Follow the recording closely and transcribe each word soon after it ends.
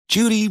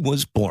Judy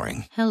was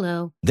boring.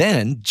 Hello.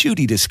 Then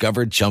Judy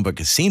discovered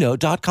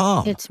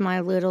ChumbaCasino.com. It's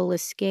my little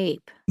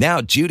escape. Now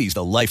Judy's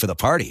the life of the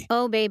party.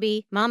 Oh,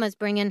 baby, mama's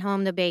bringing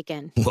home the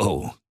bacon.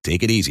 Whoa,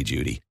 take it easy,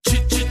 Judy.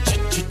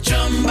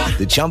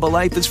 The Chumba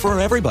life is for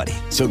everybody.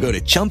 So go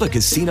to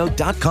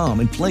ChumbaCasino.com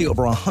and play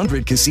over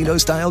 100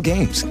 casino-style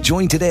games.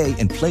 Join today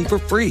and play for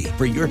free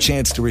for your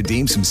chance to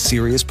redeem some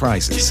serious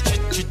prizes.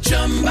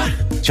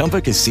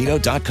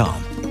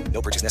 ChumbaCasino.com.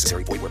 No purchase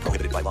necessary. Void where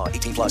prohibited by law.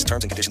 18 plus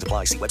terms and conditions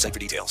apply. See website for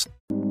details.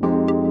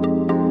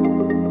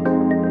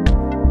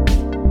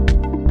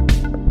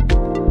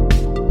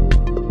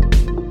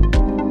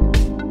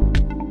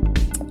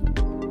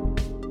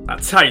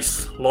 That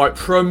tastes like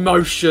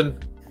promotion.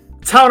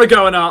 Town are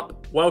going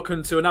up.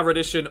 Welcome to another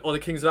edition of the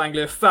Kings of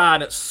Anglia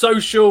Fan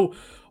Social.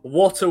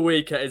 What a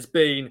week it has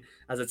been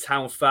as a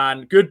Town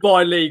fan.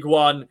 Goodbye League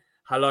One.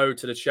 Hello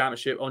to the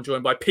Championship. I'm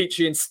joined by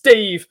Peachy and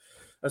Steve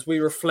as we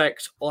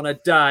reflect on a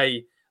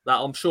day that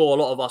I'm sure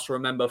a lot of us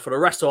remember for the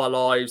rest of our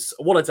lives.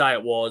 What a day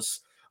it was.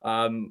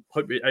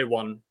 Hope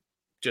everyone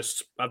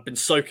just have been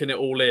soaking it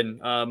all in.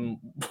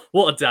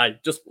 What a day.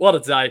 Just what a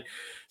day.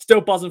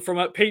 Still buzzing from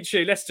it.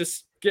 Peachy, let's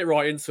just get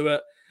right into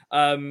it.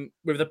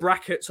 With the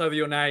brackets over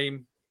your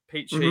name,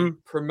 Peachy,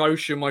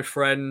 promotion, my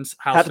friend.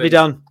 Had to be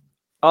done.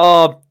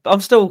 I'm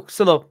still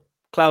on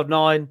cloud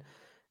nine.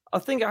 I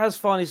think it has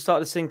finally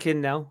started to sink in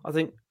now. I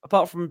think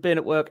apart from being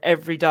at work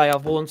every day,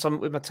 I've worn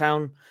something with my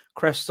Town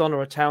crest on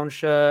or a Town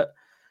shirt.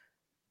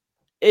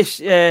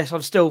 So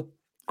I'm still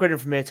grinning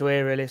from ear to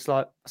ear, really. It's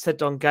like I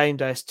said on game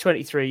day, it's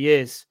 23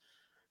 years.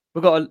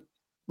 We've got to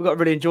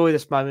really enjoy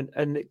this moment,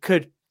 and it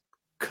could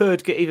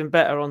get even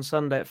better on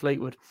Sunday at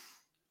Fleetwood.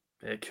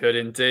 It could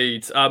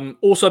indeed.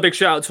 Also, a big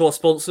shout out to our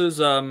sponsors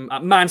at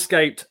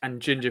Manscaped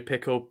and Ginger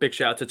Pickle. Big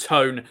shout out to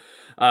Tone,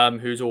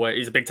 he's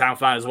a big Town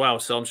fan as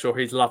well, so I'm sure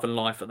he's loving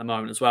life at the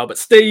moment as well. But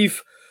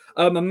Steve,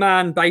 a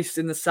man based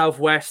in the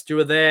Southwest, you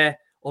were there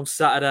on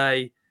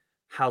Saturday.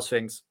 How's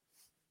things?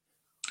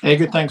 Hey,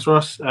 good. Thanks,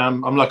 Ross.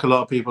 I'm like a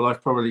lot of people.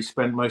 I've probably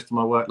spent most of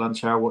my work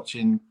lunch hour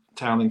watching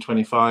Town in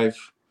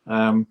 25.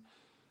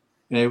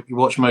 You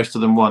watch most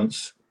of them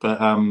once, but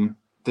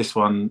this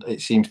one,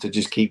 it seems to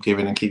just keep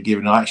giving and keep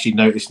giving. I actually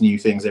notice new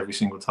things every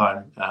single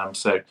time.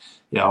 So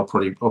yeah, I'll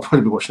probably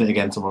be watching it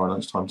again tomorrow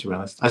lunchtime, to be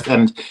honest.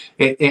 And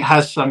it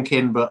has sunk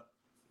in, but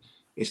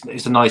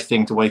it's a nice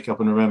thing to wake up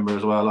and remember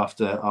as well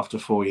after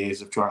 4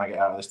 years of trying to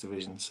get out of this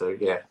division. So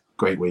yeah,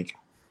 great week.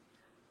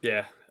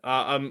 Yeah.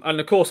 And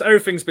of course,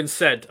 everything's been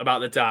said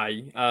about the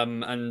day.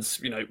 And,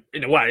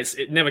 in a way,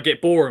 it never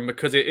get boring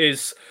because it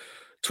is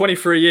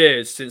 23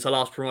 years since our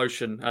last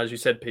promotion, as you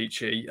said,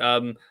 Peachy.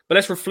 But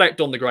let's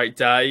reflect on the great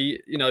day.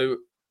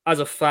 As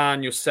a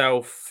fan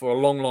yourself for a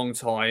long, long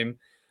time,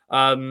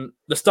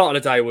 the start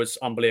of the day was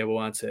unbelievable,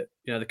 wasn't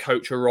it? The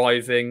coach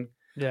arriving.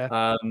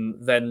 Yeah.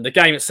 Then the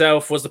game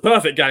itself was the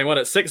perfect game,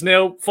 wasn't it?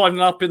 6-0, 5-0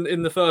 up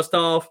in the first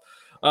half.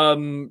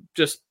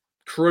 Just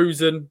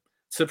cruising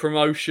to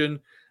promotion.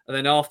 And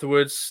then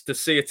afterwards, to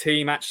see a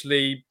team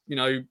actually,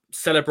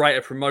 celebrate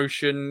a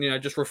promotion,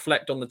 just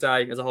reflect on the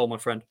day as a whole, my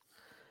friend.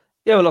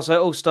 Yeah, well, it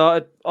all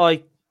started.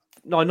 I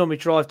normally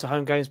drive to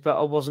home games, but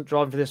I wasn't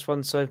driving for this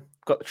one, so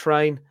got the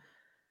train.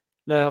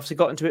 Obviously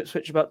got into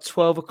Ipswich about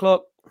 12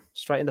 o'clock,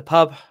 straight in the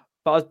pub.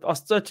 But I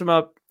said to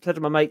my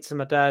mates and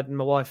my dad and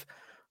my wife,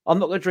 I'm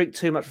not going to drink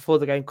too much before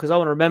the game because I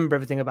want to remember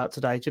everything about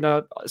today.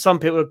 Some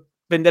people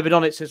they've been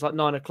on it since like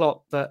 9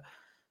 o'clock, but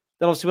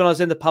then obviously when I was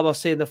in the pub, I was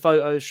seeing the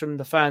photos from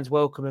the fans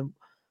welcoming.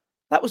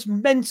 That was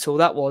mental,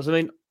 that was. I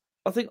mean,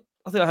 I think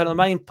I heard on the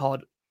main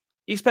pod,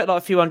 you expect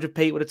like a few hundred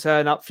people to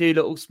turn up, a few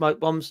little smoke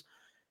bombs.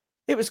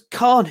 It was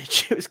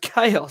carnage. It was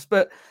chaos.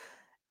 But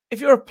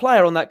if you're a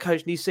player on that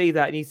coach and you see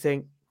that and you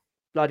think,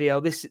 bloody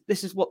hell, this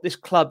is what this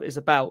club is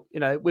about.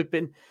 We've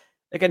been,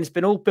 again, it's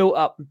been all built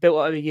up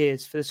over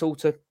years for this all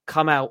to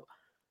come out.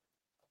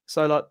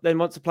 So then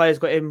once the players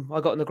got in,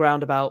 I got on the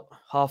ground about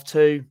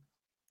 2:30 and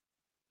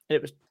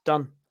it was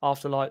done.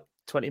 After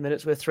 20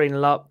 minutes, we're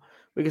 3-0 up.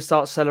 We can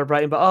start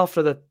celebrating. But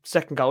after the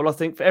second goal, I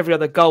think for every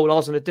other goal, I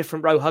was in a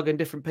different row hugging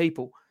different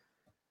people.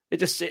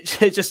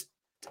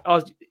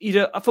 Football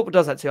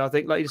does that too. I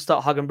think you just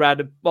start hugging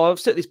random. Well,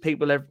 I've seen these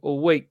people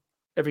all week,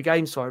 every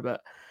game. Sorry,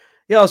 but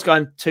yeah, I was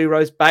going 2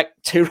 rows back,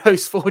 2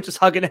 rows forward, just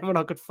hugging everyone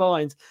I could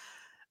find.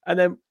 And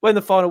then when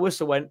the final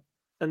whistle went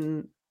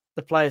and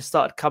the players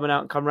started coming out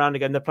and come around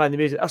again, they're playing the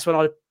music. That's when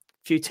I had a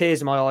few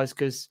tears in my eyes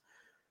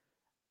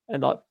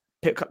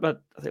picked up.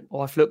 I think my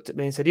wife looked at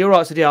me and said, "You're right."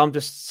 I said, "Yeah, I'm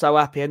just so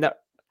happy." And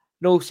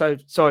also,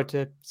 sorry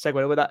to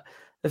segue with that,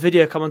 the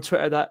video come on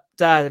Twitter that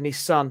dad and his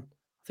son, I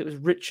think it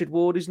was Richard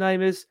Ward, his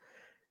name is,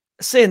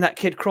 seeing that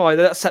kid cry,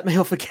 that set me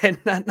off again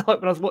that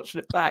night when I was watching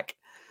it back.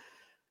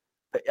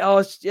 But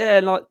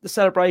the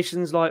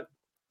celebrations, like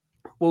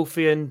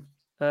Wolfie and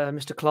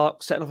Mr.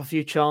 Clark setting off a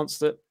few chants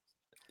that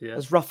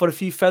has ruffled a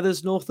few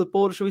feathers north of the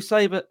border, shall we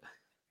say? But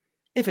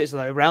if it's the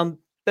other way around,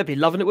 they'd be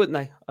loving it, wouldn't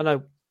they? I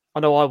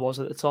know I was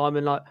at the time,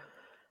 and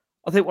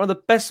I think one of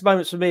the best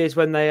moments for me is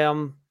when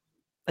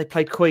they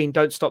played Queen,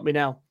 Don't Stop Me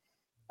Now,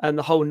 and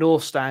the whole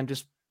North stand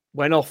just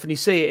went off, and you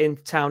see it in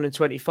Town in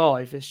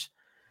 25.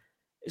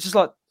 it's just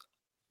like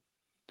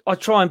I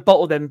try and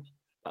bottle them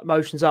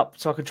emotions up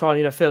so I can try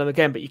and feel them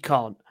again, but you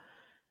can't.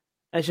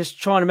 And it's just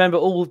trying to remember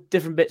all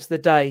different bits of the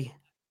day.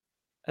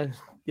 And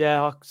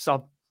yeah,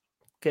 I'm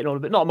getting all a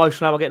bit not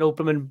emotional now. I'm getting all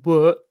blooming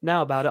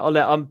now about it. I'll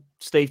let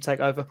Steve take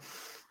over.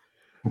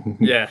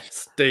 Yeah,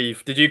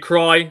 Steve, did you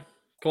cry?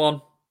 Come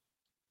on.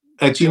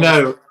 Do you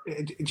know?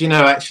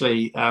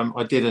 Actually,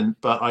 I didn't,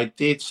 but I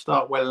did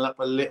start welling up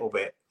a little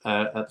bit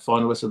at the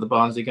final whistle of the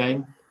Barnsley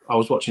game. I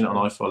was watching it on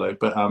iFollow,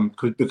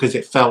 but because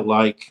it felt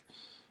like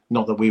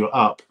not that we were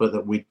up, but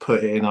that we'd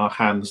put it in our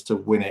hands to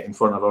win it in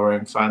front of our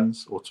own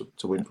fans or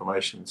to win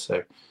promotion.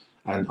 So,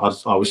 and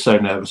I was so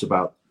nervous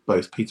about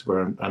both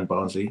Peterborough and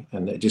Barnsley,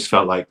 and it just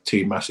felt like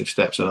two massive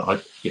steps.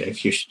 And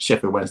if you're a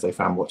Sheffield Wednesday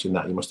fan watching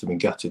that, you must have been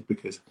gutted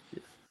because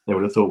they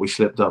would have thought we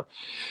slipped up.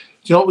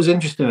 Do you know what was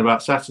interesting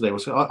about Saturday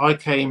was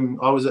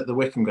I was at the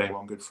Wickham game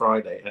on Good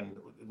Friday and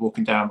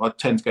walking down. I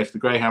tend to go to the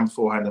Greyhound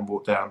beforehand and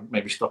walk down,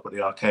 maybe stop at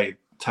the Arcade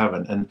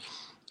Tavern. And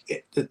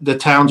the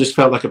town just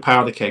felt like a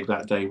powder keg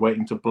that day,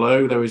 waiting to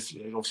blow. There was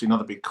obviously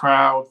another big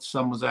crowd.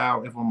 Sun was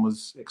out. Everyone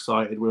was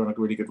excited. We were on a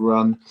really good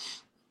run.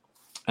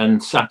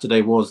 And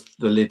Saturday was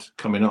the lid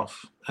coming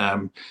off.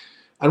 And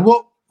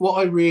what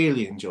I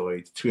really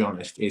enjoyed, to be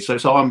honest, is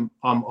so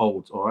I'm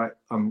old, all right.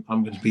 I'm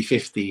going to be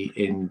 50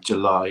 in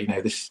July.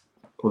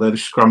 Although the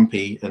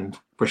scrumpy and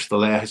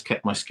Bristol air has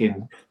kept my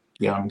skin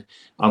young,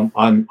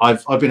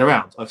 I've been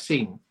around. I've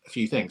seen a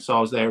few things. So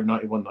I was there in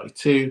 91,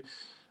 92.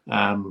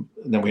 And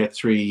then we had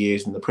 3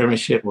 years in the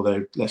Premiership,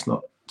 although let's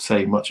not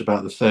say much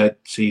about the third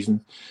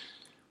season.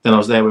 Then I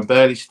was there when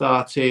Burley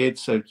started.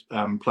 So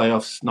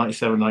playoffs,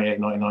 97, 98,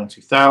 99,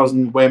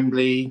 2000,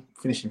 Wembley,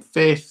 finishing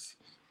 5th.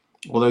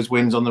 All those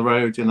wins on the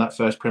road in that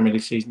first Premier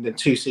League season. Then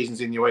 2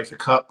 seasons in the UEFA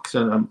Cup, because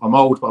I'm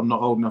old, but I'm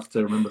not old enough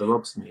to remember the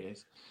Robson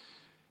years.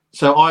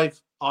 So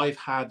I've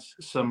had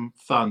some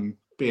fun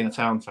being a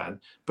Town fan,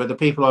 but the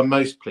people I'm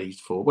most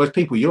pleased for, well, it's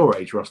people your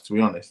age, Ross, to be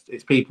honest.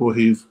 It's people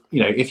who've,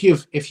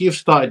 if you've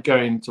started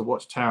going to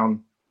watch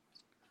Town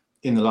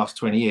in the last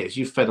 20 years,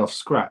 you've fed off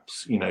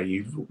scraps.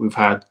 We've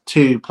had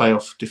 2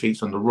 playoff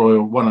defeats under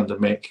Royal, 1 under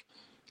Mick,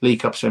 League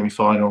Cup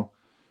semi-final,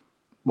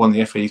 won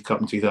the FA Youth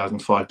Cup in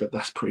 2005, but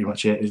that's pretty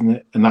much it, isn't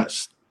it? And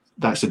that's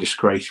a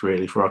disgrace,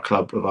 really, for our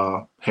club of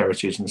our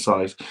heritage and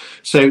size.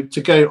 So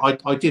to go,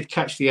 I did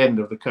catch the end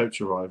of the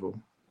coach arrival,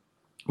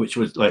 which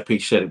was, like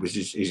Pete said, it was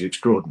is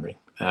extraordinary.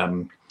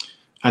 And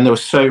there were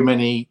so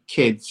many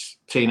kids,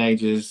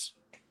 teenagers,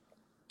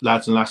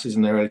 lads and lasses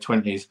in their early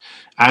 20s.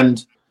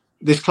 And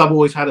this club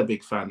always had a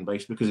big fan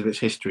base because of its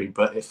history,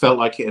 but it felt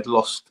like it had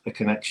lost a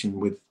connection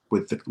with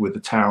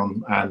the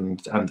town and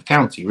the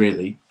county,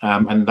 really.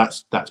 And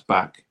that's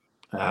back.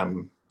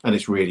 And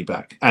it's really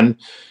back. And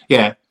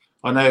yeah,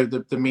 I know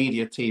the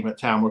media team at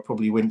Town were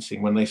probably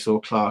wincing when they saw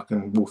Clark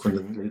and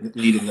Wolfen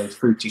leading those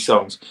fruity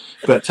songs.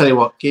 But tell you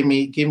what, give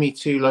me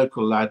 2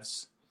 local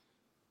lads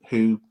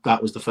who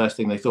that was the first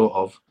thing they thought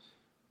of,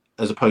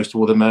 as opposed to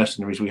all the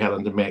mercenaries we had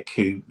under Mick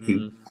who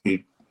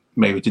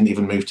maybe didn't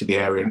even move to the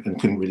area and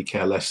couldn't really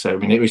care less. So,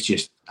 it was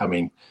just,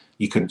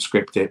 you couldn't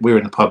script it. We were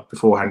in the pub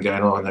beforehand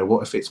going, oh, no,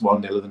 what if it's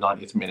 1-0 at the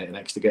 90th minute and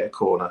next to get a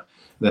corner? And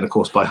then, of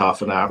course, by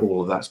half an hour,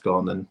 all of that's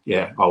gone. And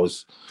yeah,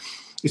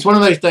 it's one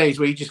of those days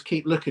where you just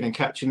keep looking and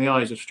catching the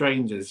eyes of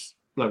strangers,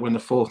 like when the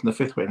 4th and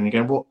the 5th went, and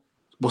you're going,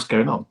 what's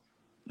going on?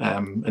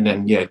 And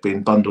then, yeah,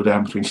 being bundled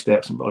down between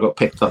steps, and I got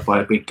picked up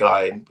by a big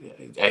guy, and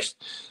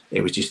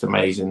it was just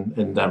amazing.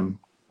 And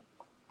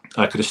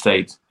I could have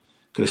stayed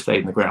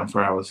in the ground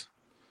for hours.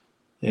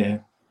 Yeah.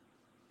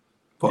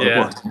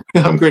 What?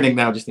 I'm grinning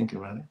now just thinking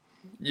about it.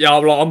 Yeah,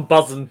 I'm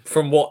buzzing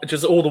from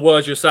just all the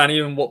words you're saying,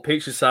 even what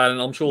Peach is saying,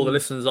 and I'm sure the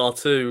listeners are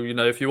too.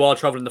 If you are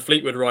travelling to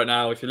Fleetwood right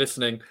now, if you're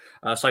listening,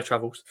 safe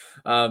travels.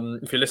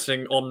 If you're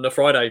listening on the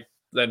Friday,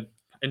 then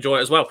enjoy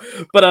it as well.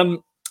 But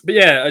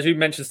yeah, as you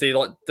mentioned, Steve,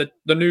 like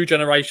the new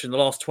generation, the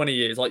last 20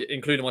 years, like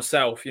including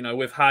myself,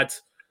 we've had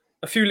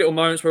a few little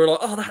moments where we're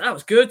like, oh, that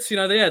was good.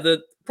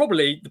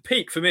 Probably the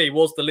peak for me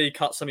was the League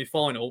Cup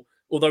semi-final,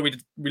 although we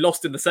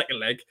lost in the second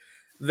leg.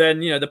 Then,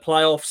 the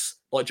playoffs,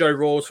 like Joe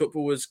Rawls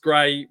football was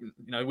great.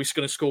 We're going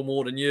to score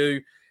more than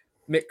you.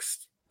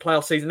 Mixed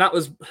playoff season. That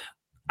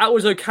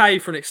was okay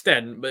for an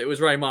extent, but it was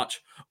very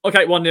much,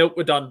 okay, 1-0,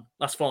 we're done.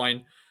 That's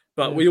fine.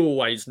 But we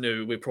always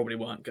knew we probably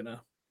weren't going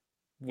to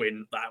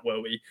win that,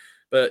 were we?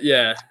 But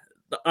yeah,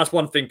 that's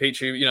one thing,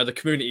 Pichu. The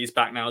community is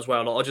back now as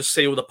well. Like, I just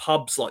see all the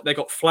pubs, like they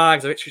got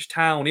flags of Ipswich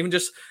Town, even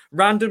just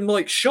random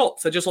like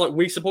shots. They're just like,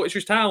 we support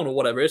Ipswich Town or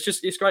whatever.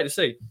 It's great to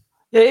see.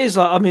 Yeah, it is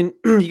like,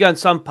 you go in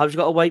some pubs, you've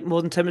got to wait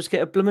more than 10 minutes to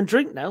get a blooming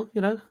drink now,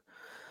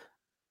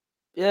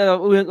 Yeah,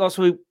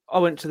 I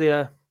went to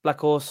the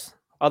Black Horse,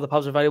 other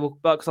pubs available,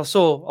 but because I was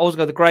going to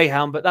go to the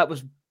Greyhound, but that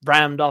was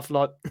rammed off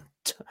like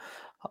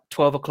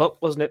 12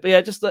 o'clock, wasn't it? But yeah,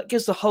 just that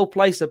gives the whole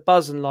place a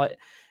buzz. And like,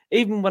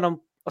 even when when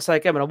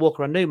I walk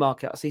around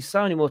Newmarket, I see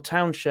so many more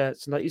Town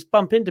shirts, and like you just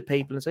bump into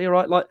people and say, all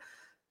right, like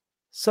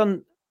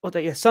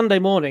Sunday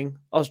morning,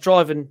 I was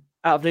driving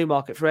out of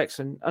Newmarket for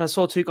Exton, and I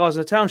saw 2 guys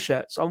in the Town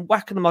shirts. So I'm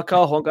whacking on my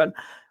car horn, going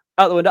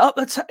out the window,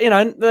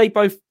 and they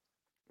both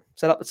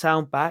set up the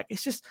Town back.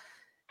 It's just,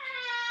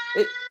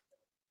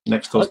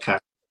 Next door's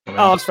cat.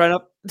 Oh, that's fair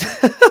enough.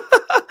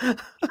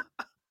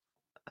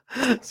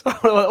 Sorry,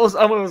 I was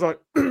like,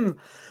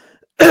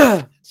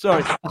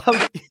 sorry.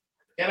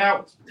 Get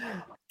out.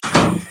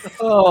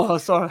 Oh,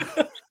 sorry.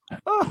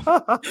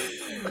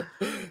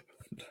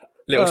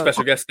 Little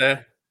special guest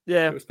there.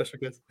 Yeah. Little special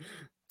guest.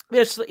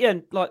 Yeah,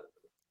 like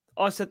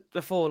I said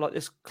before, like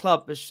this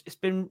club has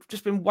just been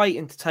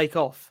waiting to take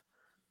off,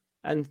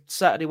 and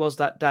Saturday was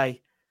that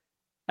day.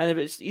 And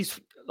if he's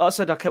like I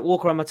said, I kept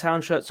walking around my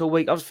Town shirts all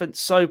week. I just felt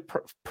so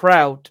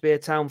proud to be a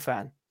Town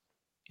fan.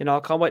 You know, I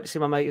can't wait to see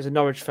my mate who's a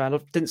Norwich fan. I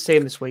didn't see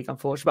him this week,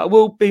 unfortunately, but I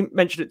will be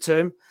mentioning it to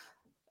him.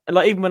 And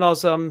like even when I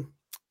was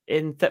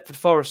in Thetford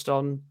Forest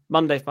on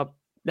Monday for my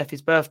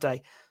nephew's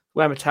birthday,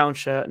 wearing a Town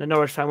shirt, and a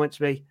Norwich fan went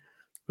to me,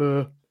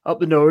 "Up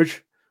the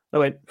Norwich." I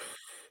went,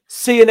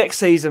 "See you next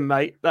season,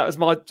 mate." That was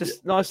my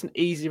just nice and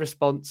easy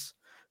response.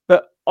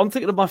 But I'm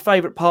thinking of my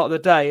favourite part of the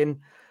day,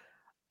 and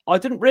I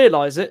didn't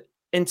realise it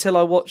until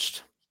I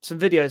watched some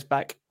videos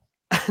back,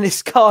 and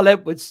it's Carl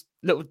Edwards'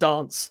 little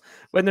dance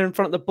when they're in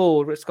front of the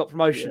board where it's got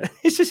promotion. Yeah.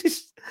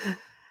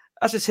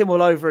 That's just him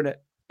all over in it.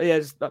 But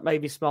yeah, that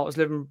made me smile. I was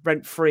living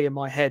rent free in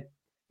my head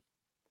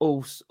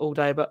all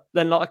day. But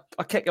then like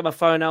I kept getting my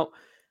phone out.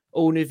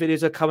 All new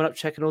videos are coming up,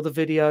 checking all the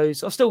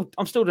videos. I'm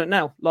still doing it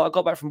now. Like I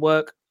got back from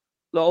work,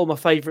 like all my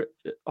favourite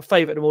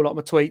them all, like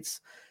my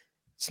tweets.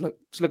 Just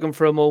looking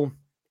for them all.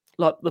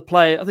 Like the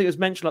player, I think it was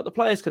mentioned, like the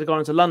players could have gone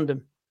into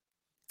London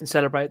and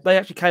celebrate. They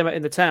actually came out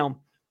in the town,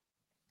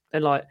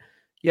 and like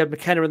you had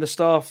McKenna and the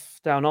staff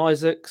down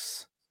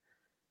Isaacs.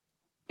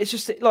 It's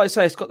just like I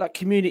say, it's got that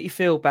community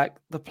feel back.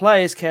 The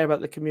players care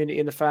about the community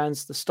and the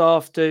fans. The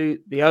staff do,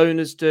 the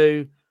owners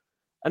do,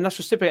 and that's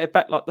reciprocated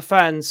back. Like the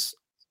fans,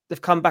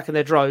 they've come back in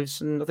their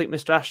droves, and I think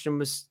Mr. Ashton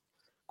was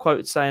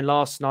quoted saying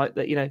last night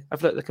that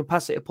I've looked at the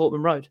capacity of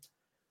Portman Road,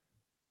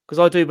 because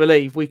I do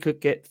believe we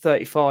could get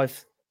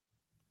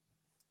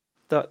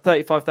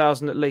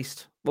 35,000 at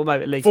least. Well,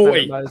 maybe at least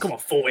 40. Come on,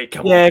 40.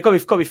 Come on. Yeah, got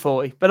to be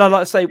 40. But I'd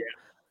like to say,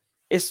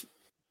 it's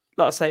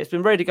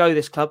been ready to go,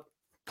 this club,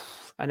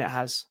 and it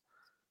has.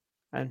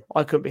 And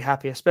I couldn't be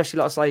happier, especially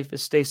like I say,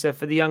 as Steve said,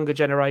 for the younger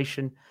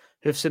generation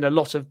who've seen a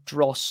lot of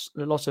dross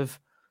and a lot of,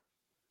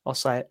 I'll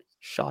say it,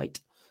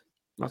 shite.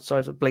 I'm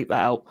sorry to bleep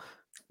that out,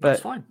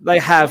 but they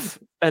have,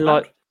 and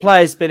like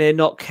players been here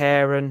not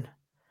care, and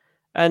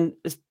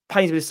it's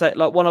pains me to say,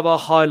 like one of our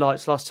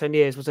highlights last 10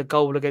 years was a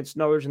goal against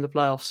Norwich in the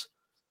playoffs.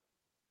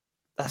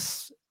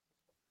 That's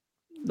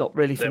not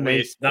really for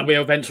me. That we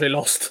eventually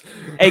lost.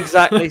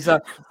 Exactly. So,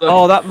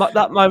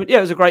 that moment, yeah,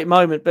 it was a great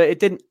moment, but it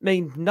didn't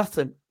mean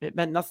nothing. It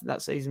meant nothing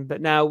that season.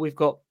 But now we've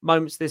got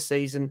moments this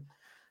season,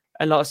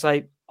 and like I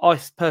say, I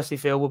personally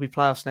feel we'll be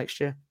playoffs next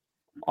year.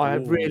 I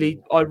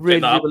really do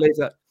believe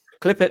that.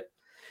 Clip it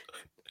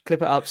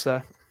up,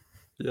 sir.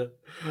 Yeah.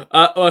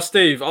 Well,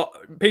 Steve,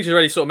 Peter's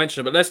already sort of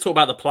mentioned it, but let's talk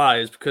about the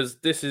players, because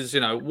this is,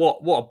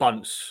 what a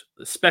bunch,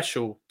 a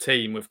special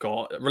team we've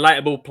got.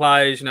 Relatable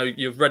players,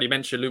 you've already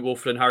mentioned Luke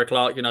Wolford and Harry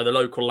Clark, the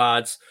local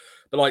lads,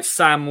 but like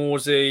Sam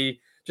Morsey,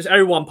 just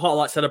everyone part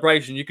of that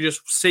celebration. You can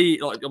just see,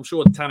 like, I'm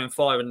sure the Town in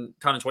 5 and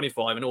Town in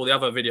 25 and all the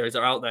other videos that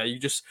are out there, you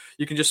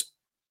can just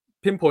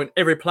pinpoint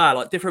every player,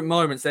 like different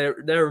moments,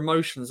 their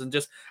emotions, and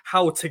just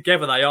how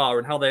together they are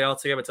and how they are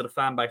together to the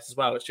fan base as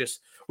well. It's just,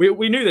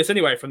 we knew this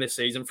anyway from this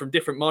season, from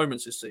different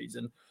moments this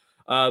season.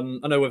 I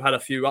know we've had a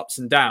few ups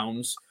and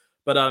downs,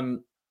 but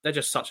they're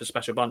just such a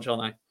special bunch,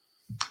 aren't they?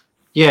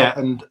 Yeah,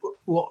 and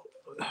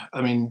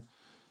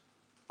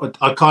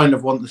I kind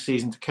of want the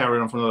season to carry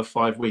on for another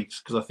 5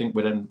 weeks, because I think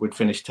we'd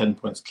finish 10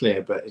 points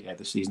clear, but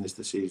the season is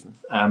the season.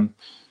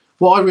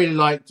 What I really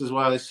liked as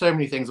well, there's so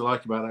many things I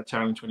like about that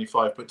Town in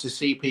 25, but to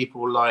see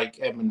people like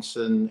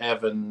Edmondson,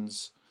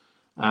 Evans,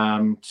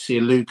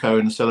 see Luco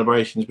in the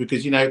celebrations,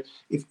 because,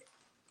 if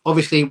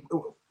obviously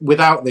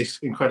without this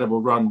incredible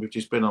run we've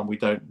just been on, we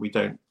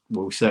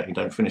certainly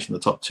don't finish in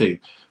the top 2.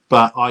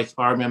 But I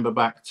remember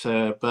back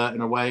to Burton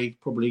away,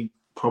 probably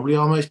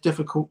our most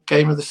difficult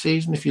game of the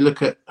season. If you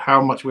look at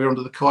how much we're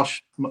under the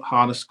cosh,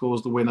 Harness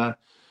scores the winner,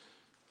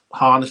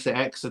 Harness at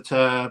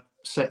Exeter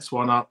sets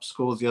one up,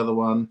 scores the other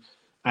one.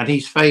 And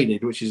he's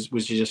faded, which is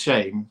a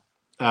shame.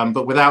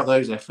 But without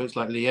those efforts,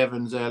 like Lee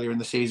Evans earlier in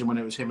the season when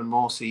it was him and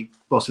Morsey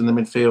bossing the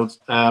midfield,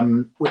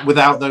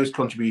 without those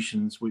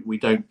contributions, we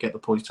don't get the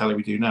points tally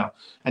we do now.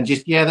 And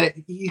just,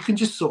 you can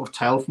just sort of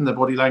tell from their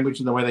body language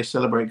and the way they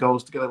celebrate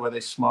goals together, where they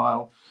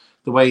smile,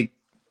 the way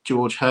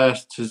George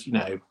Hurst has,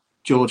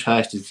 George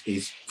Hurst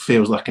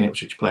feels like an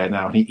Ipswich player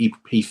now. And he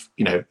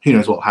who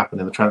knows what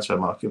happened in the transfer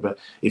market, but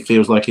it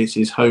feels like it's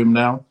his home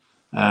now.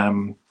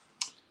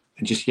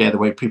 And just, the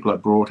way people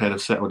like Broadhead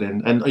have settled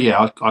in. And,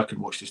 I could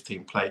watch this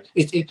team play.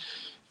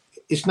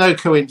 It's no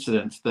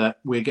coincidence that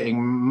we're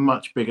getting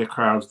much bigger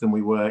crowds than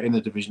we were in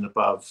the division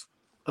above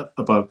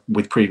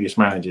with previous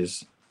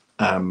managers.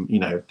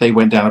 They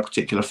went down a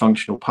particular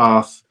functional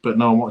path, but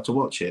no one wanted to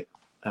watch it.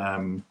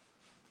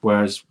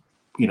 Whereas,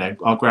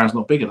 our ground's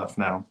not big enough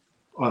now.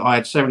 I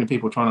had so many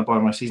people trying to buy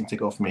my season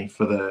ticket off me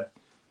for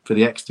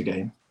the Exeter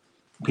game.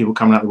 People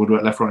coming out of the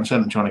woodwork left, right and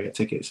centre trying to get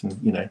tickets.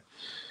 And,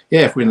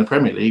 yeah, if we're in the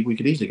Premier League, we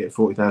could easily get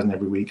 40,000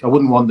 every week. I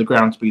wouldn't want the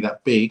ground to be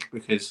that big,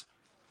 because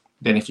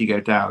then if you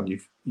go down,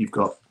 you've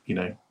got, you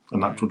know, a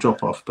natural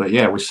drop off. But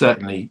yeah, we're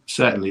certainly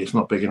it's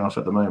not big enough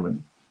at the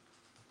moment.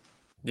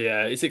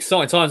 Yeah, it's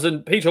exciting times.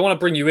 And Peter, I want to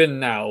bring you in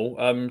now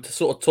to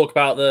sort of talk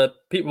about the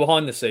people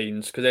behind the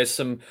scenes, because there's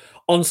some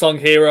unsung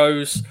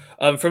heroes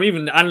from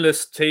even the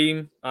analyst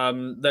team.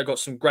 They've got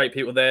some great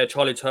people there,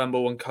 Charlie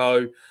Turnbull and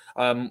co.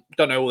 Don't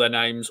know all their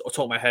names off the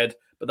top of my head,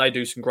 but they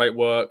do some great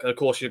work. And of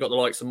course, you've got the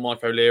likes of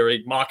Mike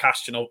O'Leary, Mark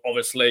Ashton,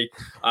 obviously.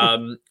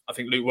 I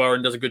think Luke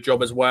Warren does a good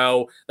job as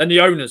well. Then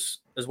the owners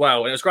as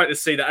well. And it was great to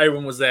see that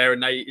everyone was there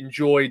and they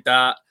enjoyed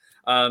that.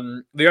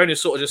 The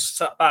owners sort of just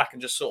sat back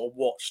and just sort of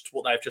watched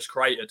what they've just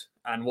created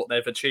and what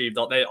they've achieved.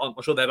 Like I'm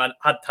sure they've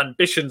had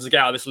ambitions to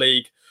get out of this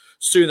league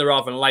sooner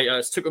rather than later.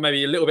 It took them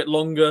maybe a little bit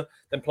longer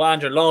than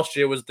planned. And last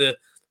year was the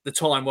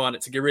time, wasn't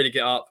it, to really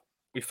get up.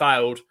 We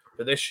failed,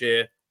 but this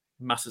year,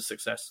 massive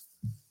success.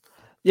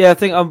 Yeah, I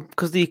think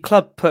because the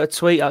club put a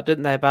tweet out,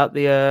 didn't they, about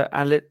the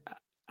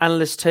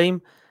analyst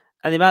team,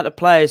 and the amount of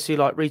players who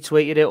like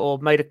retweeted it or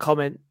made a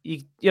comment.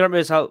 You don't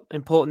realize how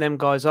important them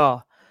guys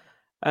are.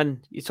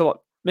 And you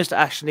thought Mr.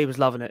 Ashton, he was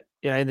loving it,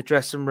 you know, in the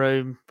dressing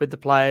room with the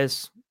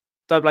players.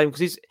 Don't blame him,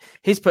 because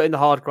he's put in the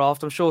hard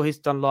graft. I'm sure he's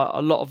done like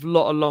a lot of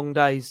long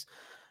days.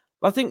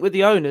 But I think with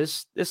the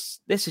owners,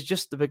 this is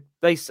just the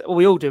big.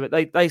 We all do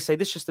it. They say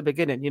this is just the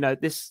beginning. You know,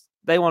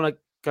 they want to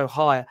go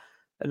higher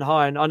and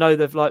higher. And I know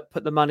they've like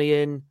put the money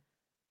in.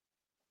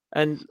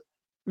 And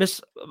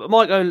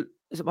Mike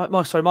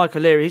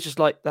O'Leary, he's just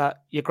like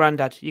that. Your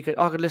granddad.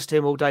 I could listen to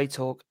him all day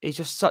talk. He's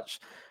just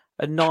such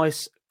a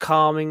nice,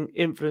 calming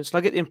influence. And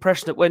I get the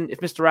impression that if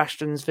Mr.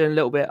 Ashton's feeling a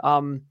little bit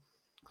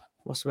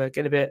what's the word,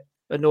 getting a bit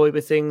annoyed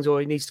with things,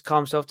 or he needs to calm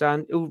himself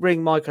down, he'll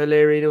ring Mike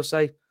O'Leary and he'll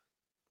say,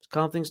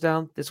 calm things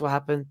down, this will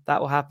happen,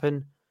 that will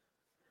happen.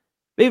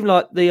 But even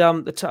like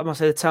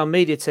the town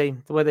media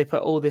team, the way they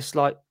put all this,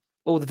 like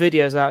all the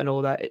videos out and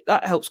all that,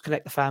 that helps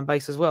connect the fan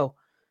base as well.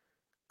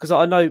 Because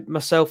I know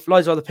myself,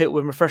 loads of other people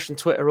have been refreshing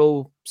Twitter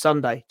all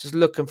Sunday, just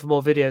looking for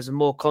more videos and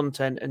more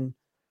content, and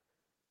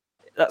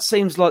that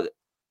seems like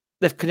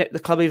they've connected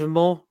the club even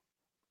more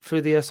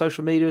through the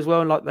social media as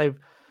well. And like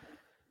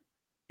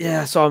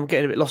so I'm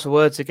getting a bit lost of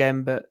words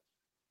again, but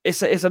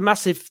it's a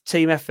massive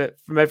team effort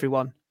from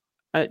everyone.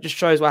 And it just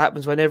shows what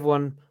happens when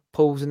everyone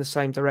pulls in the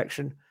same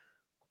direction,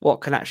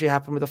 what can actually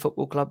happen with a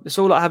football club. It's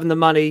all like having the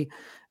money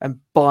and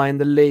buying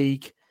the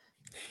league.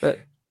 But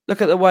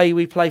look at the way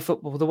we play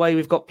football, the way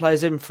we've got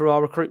players in for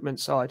our recruitment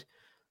side.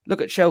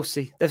 Look at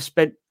Chelsea. They've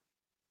spent,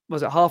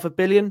 was it $500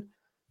 million?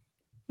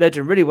 They're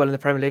doing really well in the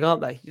Premier League,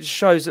 aren't they? It just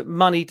shows that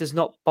money does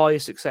not buy you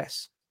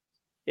success.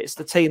 It's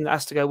the team that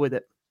has to go with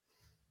it.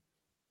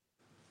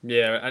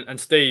 Yeah, and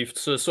Steve,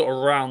 to sort of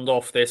round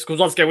off this,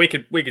 because once again, we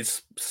could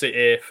sit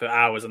here for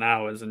hours and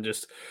hours and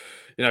just,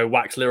 you know,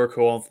 wax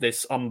lyrical on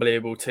this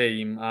unbelievable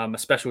team, a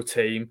special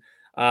team.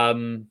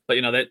 But,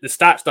 you know, the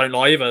stats don't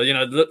lie either. You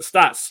know, the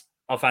stats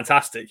are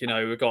fantastic. You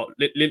know, we've got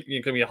going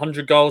to be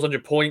 100 goals,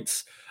 100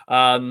 points.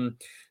 Connor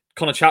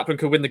Chaplin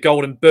could win the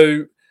Golden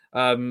Boot.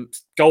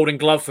 Golden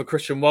Glove for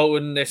Christian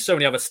Walton. There's so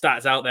many other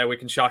stats out there we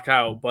can chuck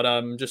out,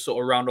 but just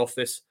sort of round off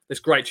this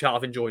great chat.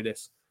 I've enjoyed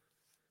this.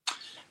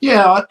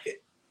 Yeah,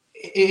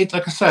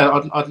 like I said,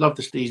 I'd love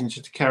the season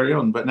just to carry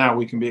on, but now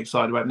we can be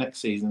excited about next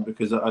season,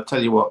 because I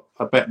tell you what,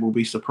 I bet we'll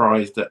be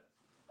surprised at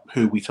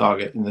who we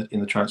target in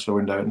the transfer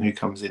window and who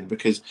comes in.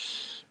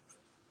 Because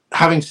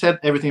having said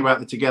everything about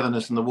the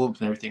togetherness and the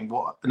warmth and everything,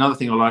 another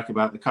thing I like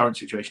about the current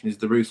situation is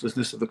the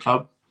ruthlessness of the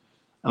club,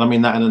 and I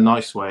mean that in a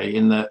nice way,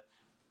 in that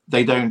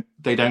they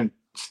don't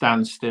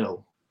stand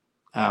still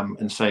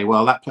and say,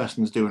 well, that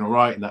person's doing all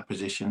right in that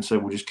position, so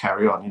we'll just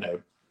carry on. You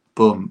know,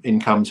 boom,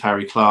 in comes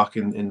Harry Clark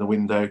in the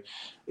window,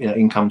 you know,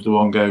 in comes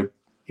Luongo,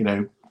 you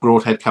know,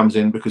 Broadhead comes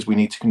in because we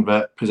need to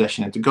convert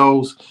possession into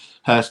goals.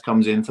 Hurst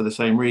comes in for the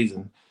same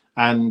reason.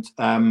 And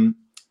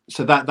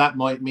so that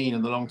might mean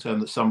in the long term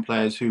that some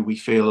players who we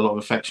feel a lot of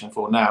affection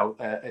for now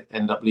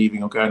end up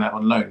leaving or going out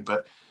on loan.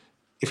 But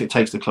if it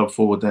takes the club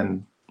forward,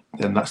 then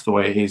that's the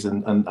way it is.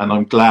 And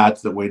I'm glad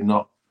that we're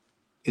not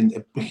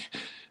in.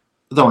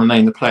 I don't want to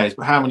name the players,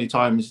 but how many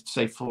times,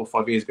 say 4 or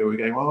 5 years ago, we were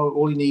going, "Oh,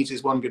 all he needs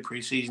is one good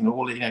pre-season,"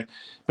 or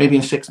maybe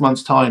in 6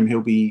 months' time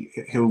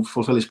he'll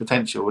fulfil his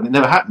potential, and it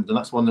never happened. And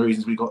that's one of the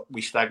reasons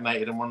we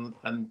stagnated,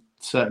 and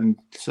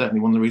certainly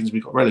one of the reasons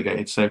we got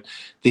relegated. So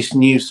this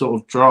new sort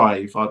of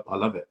drive, I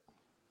love it.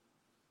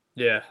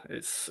 Yeah,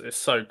 it's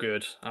so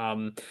good.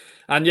 And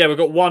yeah, we've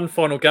got one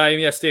final game.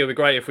 Yeah, Steve, it'd be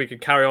great if we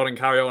could carry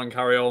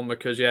on,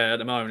 because yeah, at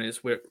the moment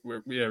we're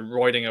you know,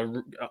 riding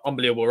a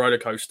unbelievable roller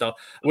coaster,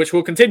 which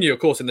will continue, of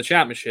course, in the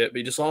championship. But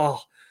you just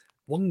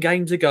one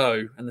game to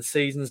go and the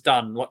season's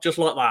done, just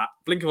like that.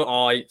 Blink of an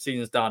eye,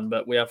 season's done.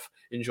 But we have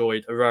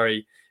enjoyed a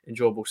very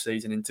enjoyable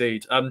season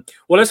indeed. Well,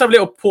 let's have a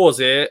little pause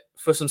here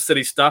for some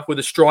silly stuff with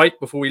the strike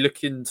before we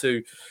look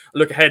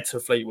ahead to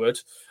Fleetwood.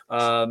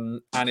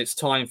 And it's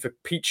time for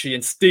Peachy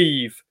and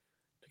Steve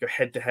to go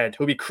head to head.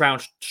 Who'll be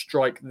crowned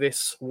strike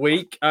this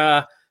week?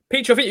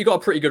 Peachy, I think you've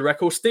got a pretty good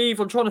record. Steve,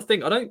 I'm trying to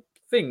think. I don't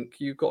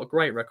think you've got a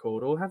great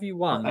record, or have you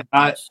won?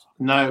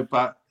 No,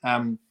 but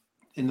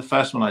in the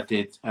first one I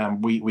did,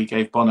 we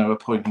gave Bono a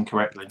point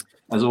incorrectly,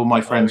 as all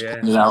my friends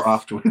pointed out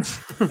afterwards.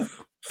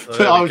 So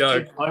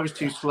but I was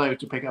too slow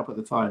to pick up at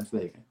the time. So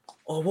there you go.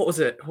 Oh, what was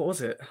it? It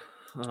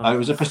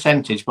was a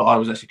percentage, but I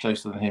was actually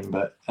closer than him.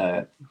 But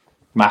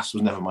maths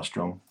was never my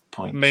strong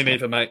point. Me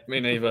neither, mate. Me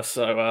neither.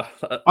 So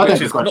I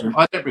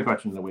don't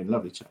begrudge him the win.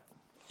 Lovely chat.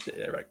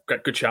 Yeah, right.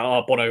 Good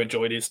chat. Bono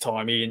enjoyed his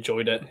time. He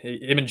enjoyed it.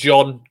 Him and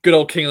John, good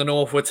old King of the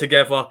North, were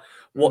together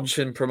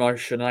watching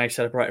promotion. And they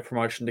celebrated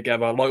promotion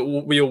together, like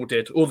we all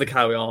did, all the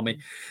KOA army,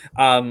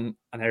 and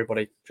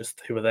everybody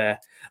just who were there.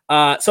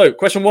 So,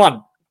 question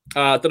 1.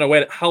 I don't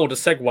know how to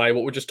segue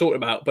what we're just talking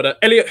about, but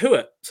Elliot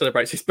Hewitt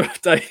celebrates his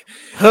birthday.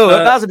 Hewitt,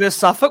 that was a bit of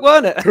Suffolk,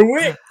 wasn't it?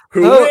 Hewitt.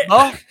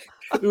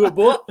 Hewitt,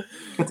 what?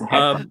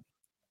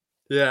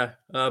 Yeah.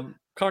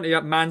 Currently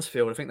at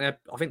Mansfield. I think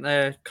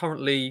they're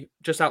currently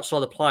just outside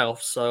the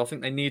playoffs, so I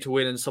think they need to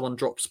win and someone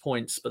drops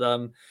points.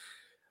 But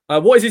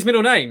what is his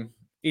middle name?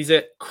 Is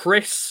it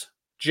Chris,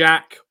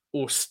 Jack,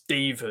 or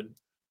Stephen?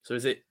 So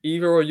is it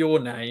either or your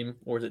name,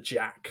 or is it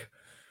Jack?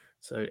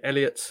 So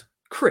Elliot,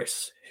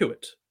 Chris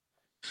Hewitt.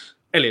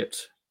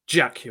 Elliot,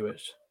 Jack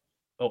Hewitt.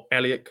 Or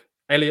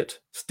Elliot,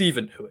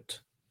 Stephen Hewitt.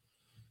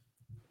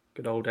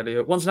 Good old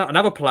Elliot. Once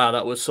another player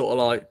that was sort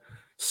of like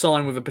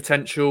signed with a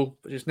potential,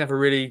 but just never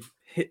really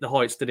hit the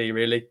heights, did he,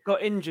 really?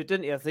 Got injured,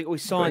 didn't he? I think we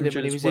signed him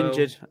when he was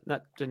injured.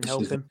 That didn't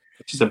help him.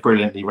 This is a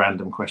brilliantly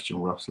random question,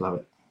 Ross. Love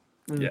it.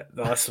 Yeah,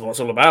 that's what it's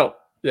all about.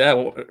 Yeah,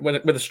 when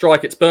a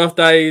strike, it's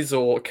birthdays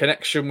or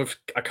connection with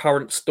a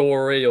current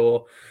story,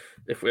 or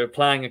if we're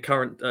playing a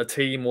current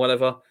team,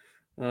 whatever.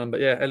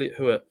 But yeah, Elliot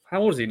Hewitt. How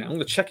old is he now? I'm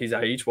going to check his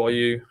age while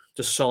you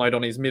decide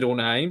on his middle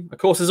name. Of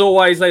course, as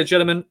always, ladies and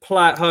gentlemen,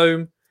 play at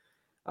home.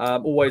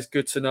 Always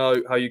good to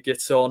know how you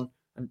get on.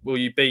 And will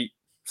you beat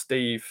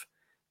Steve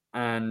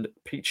and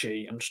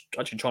Peachy? I'm just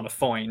actually trying to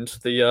find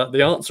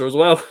the answer as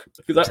well,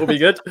 because that will be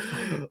good.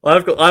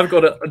 I've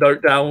got a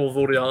note down with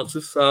all the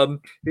answers.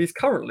 He's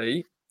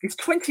 28.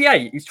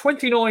 He's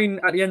 29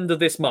 at the end of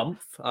this month.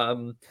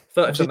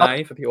 30th of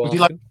May for people. Was he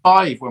like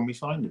 5 when we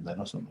signed him then,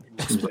 or something?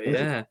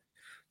 Yeah.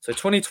 So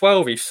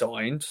 2012 he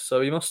signed. So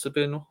he must have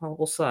been.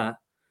 What's that?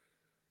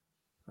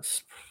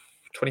 That's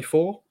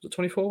 24. Was it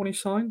 24 when he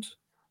signed?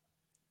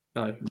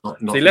 No.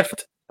 So he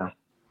left.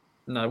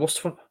 No.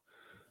 What's the?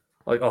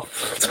 Like,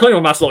 tell you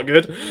my math's not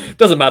good.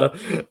 Doesn't matter.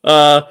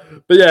 But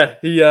yeah,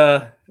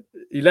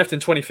 he left in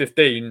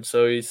 2015.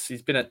 So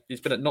he's been at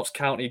Notts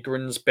County,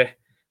 Grimsby,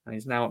 and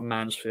he's now at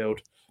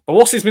Mansfield. But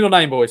what's his middle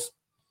name, boys?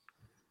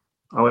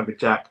 I went with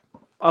Jack.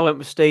 I went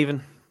with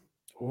Stephen.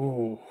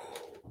 Ooh.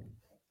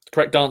 The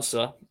correct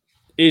answer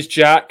is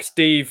Jack.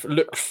 Steve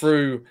looked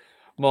through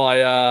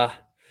my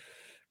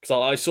because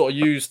I sort of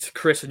used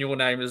Chris and your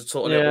name as a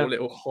sort of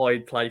little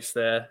hide place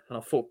there, and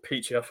I thought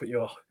Peachy. I thought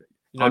you're.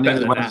 I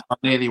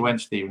nearly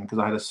went Stephen because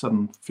I had a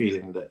sudden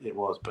feeling that it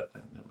was, but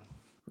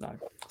no.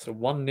 So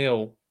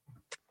 1-0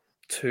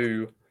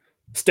 to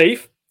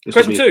Steve.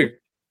 Question 2.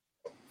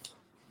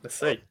 Let's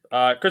see.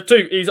 Question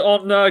 2. He's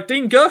on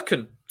Dean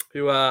Gherkin,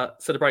 who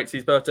celebrates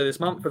his birthday this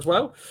month as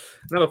well.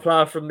 Another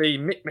player from the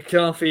Mick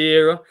McCarthy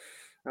era.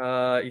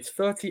 He's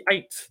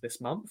 38 this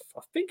month.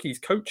 I think he's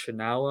coaching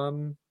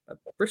now at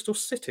Bristol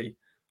City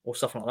or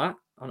something like that.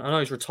 I know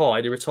he's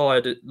retired. He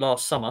retired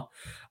last summer.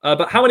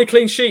 But how many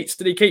clean sheets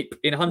did he keep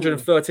in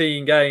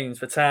 113 games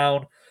for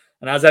Town?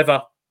 And as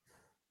ever,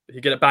 if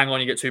you get it bang on,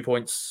 you get 2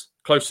 points.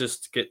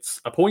 Closest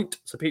gets a point.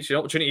 So Peachy, an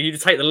opportunity to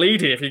take the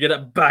lead here if you get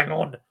it bang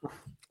on.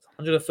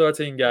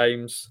 113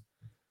 games.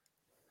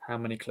 How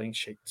many clean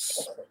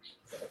sheets?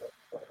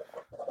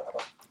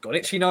 Got an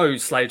itchy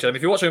nose, Slager.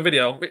 If you're watching a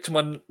video, I'm itching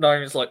my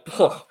nose like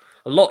a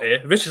lot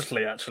here,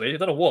 viciously actually. I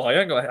don't know why.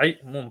 I ain't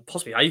got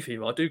possibly hay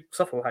fever. I do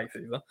suffer with hay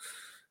fever.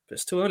 But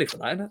it's too early for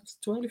that, isn't it? It's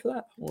too early for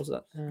that. What was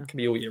that? It can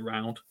be all year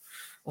round.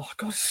 Oh,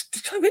 God, it's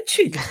so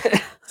itchy.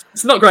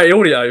 It's not great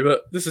audio,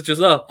 but this is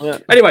just Yeah.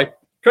 Anyway,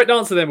 correct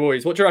answer then,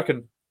 boys. What do you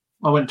reckon?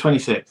 I went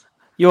 26.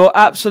 You're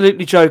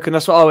absolutely joking.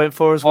 That's what I went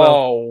for as well.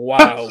 Oh,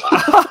 wow.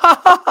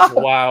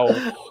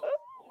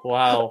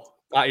 Wow.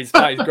 That is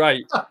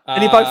great.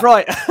 And you're both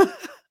right.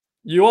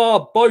 You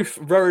are both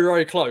very,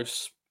 very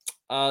close.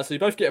 So you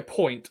both get a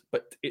point,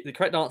 but the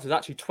correct answer is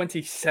actually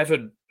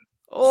 27.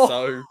 Oh.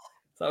 So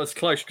that was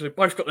close because we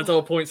both got the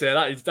double points here.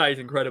 That is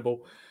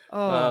incredible.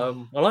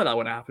 Oh. I like that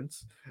when it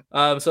happens.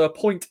 So a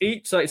point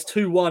each. So it's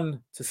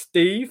 2-1 to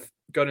Steve.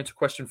 Going into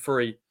question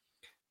 3.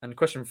 And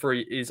question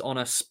 3 is on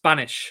a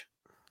Spanish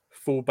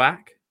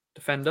fullback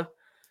defender.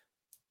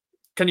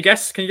 Can you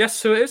guess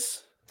who it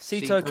is?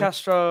 Cito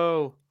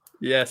Castro.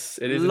 Yes,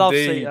 it is Love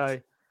indeed.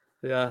 Cito.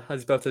 Yeah, has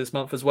his birthday this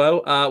month as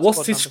well.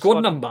 What's his squad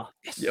number?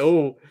 Yes.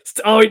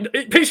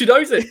 Peachy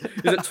knows it.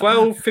 Is it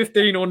 12,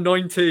 15, or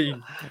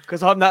 19?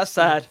 Because I'm that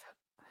sad.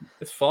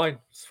 It's fine.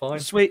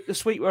 The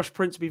Sweet Rush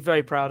Prince would be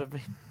very proud of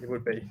me. He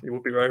would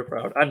be very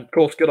proud. And of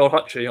course, good old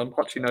Hutchie.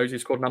 Hutchie knows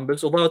his squad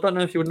numbers. Although I don't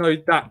know if he would know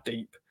that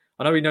deep.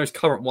 I know he knows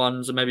current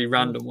ones and maybe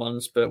random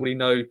ones, but will he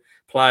know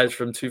players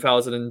from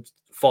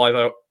 2005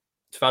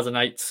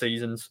 2008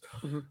 seasons.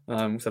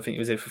 Mm-hmm. So I think he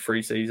was here for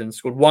 3 seasons.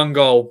 Scored 1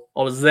 goal.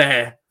 I was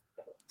there.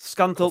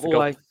 Scunthorpe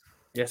away.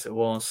 Yes, it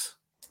was.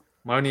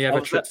 My only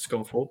ever trip to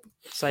Scunthorpe.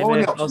 Same What were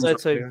here. the I was there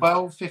options? too.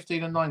 12,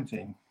 15 and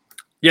 19?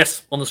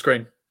 Yes, on the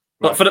screen.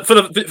 But Right. for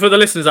the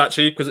listeners,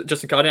 actually, because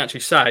just in case I didn't actually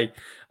say,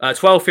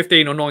 12,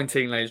 15 or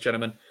 19, ladies and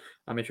gentlemen,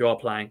 if you are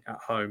playing at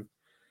home.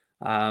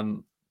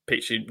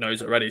 Peachy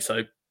knows it already,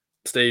 so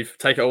Steve,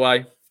 take it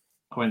away.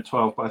 I went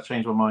 12, but I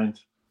changed my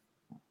mind.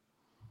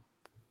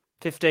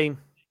 15.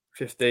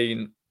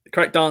 15. The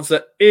correct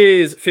answer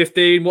is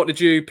 15. What did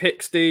you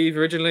pick, Steve,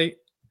 originally?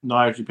 No,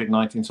 I actually picked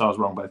 19, so I was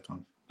wrong both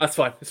times. That's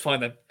fine. It's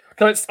fine then.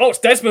 It's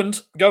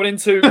Desmond going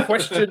into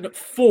question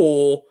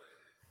 4.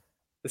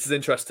 This is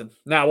interesting.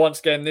 Now, once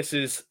again, this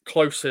is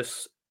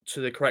closest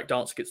to the correct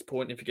answer gets the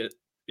point. If you get,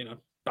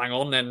 bang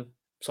on, then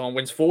someone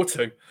wins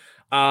 4-2.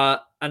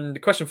 And the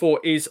question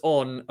 4 is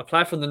on a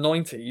player from the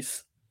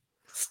 90s,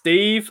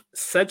 Steve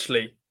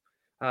Sedgley,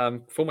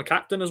 former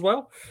captain as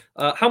well.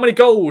 How many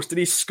goals did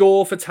he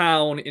score for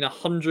Town in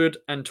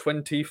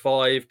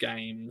 125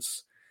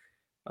 games?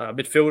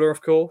 Midfielder,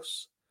 of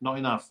course. Not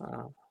enough.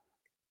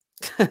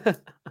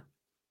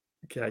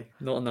 Okay,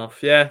 not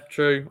enough. Yeah,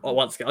 true.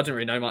 Once again, I didn't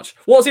really know much.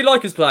 What was he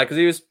like as a player? Because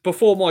he was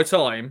before my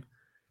time.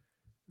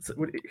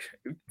 Did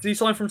he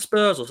sign from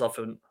Spurs or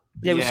something?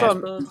 Yeah, we saw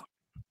him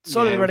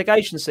in the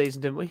relegation season,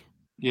 didn't we?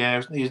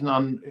 Yeah, it was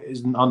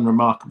an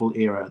unremarkable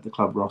era at the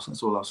club, Ross.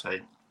 That's all I'll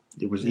say.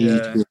 It was easy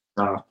to be a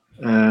star.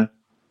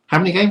 How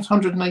many games?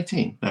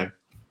 118? No.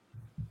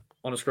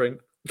 On a screen.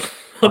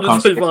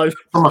 125.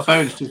 On my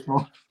phone, it's too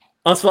small.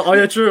 That's what. Oh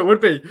yeah, true. It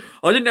would be.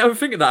 I didn't ever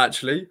think of that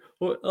actually.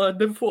 I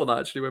never thought of that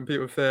actually. When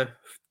people, if they're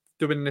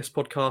doing this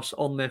podcast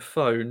on their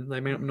phone,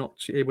 they may not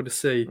be able to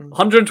see.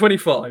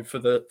 125 for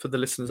the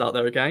listeners out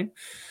there again.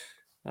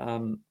 How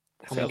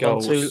many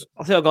goals?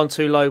 I think I've gone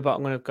too low, but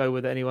I'm going to go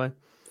with it anyway.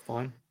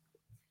 Fine.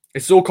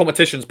 It's all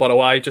competitions, by the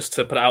way, just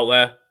to put it out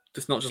there.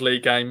 It's not just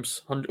league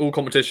games. All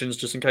competitions,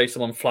 just in case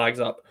someone flags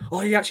up. Oh,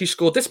 he actually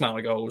scored this amount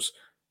of goals.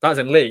 That's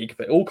in league,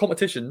 but all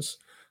competitions.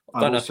 I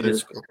don't know if he did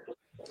score.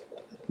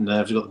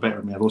 Nerves have got the better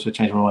of me. I've also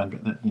changed my mind,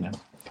 but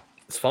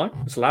it's fine.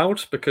 It's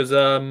loud because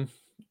no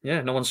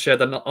one's shared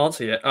their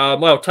answer yet.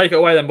 Well, take it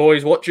away then,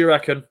 boys. What do you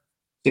reckon?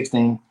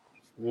 16.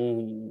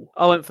 Ooh.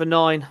 I went for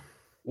 9.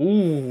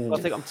 Ooh. I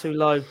think I'm too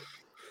low.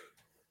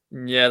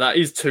 Yeah, that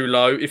is too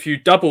low. If you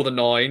double the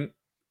 9,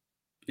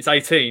 it's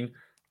 18.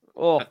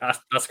 Oh, that's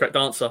the correct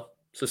answer.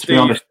 So, Steve, to be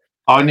honest,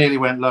 I nearly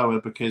went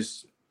lower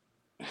because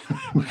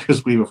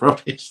we were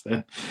rubbish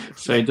then.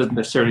 So it doesn't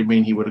necessarily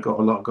mean he would have got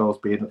a lot of goals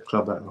being at the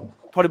club that long.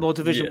 Probably more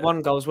Division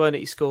 1 goals, weren't it?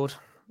 He scored.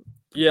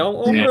 Yeah,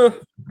 I'm gonna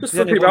just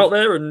for people out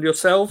there and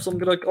yourselves. I'm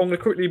gonna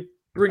quickly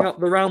bring up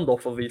the round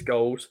off of these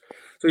goals.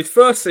 So his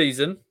first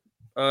season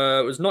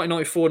was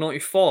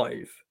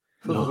 1994-95,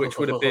 which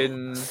would have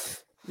been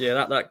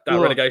that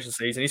relegation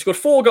season. He scored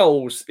 4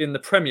 goals in the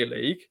Premier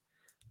League.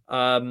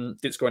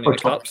 Didn't score any in the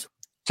cups.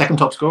 Second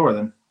top scorer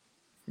then.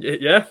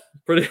 Yeah,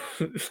 pretty.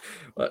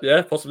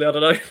 Yeah, possibly. I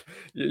don't know.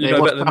 You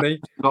know better than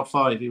me. He got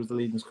 5. He was the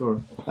leading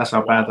scorer. That's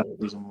how bad that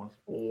season was.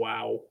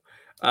 Wow.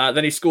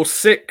 Then he scored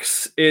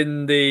 6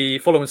 in the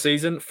following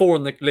season, 4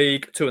 in the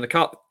league, 2 in the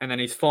cup, and then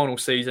his final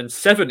season,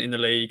 7 in the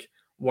league,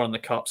 1 in the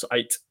cup, so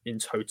 8 in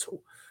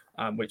total,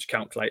 which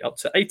calculate up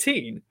to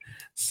 18.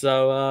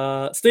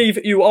 So, Steve,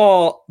 you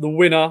are the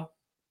winner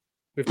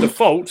with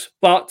default,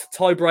 but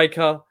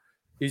tiebreaker,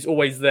 he's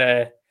always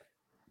there.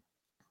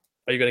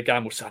 Are you going to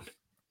gamble, son?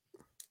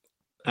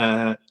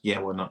 Yeah,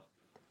 why not?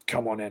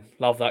 Come on in.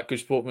 Love that. Good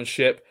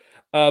sportsmanship.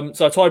 So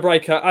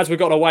tiebreaker, as we've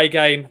got an away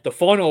game, the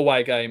final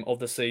away game of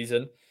the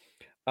season,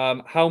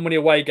 how many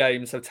away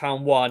games have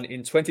Town won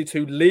in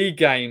 22 league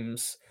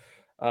games?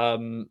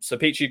 So,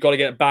 Peach, you've got to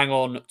get bang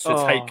on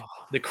to take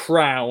the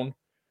crown.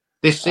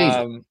 This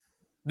season?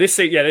 This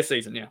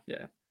season,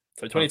 yeah.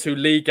 So 22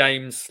 league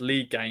games,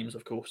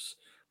 of course.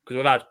 Because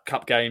we've had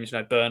cup games,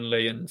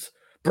 Burnley and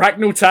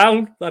Bracknell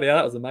Town. Bloody hell,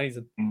 that was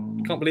amazing.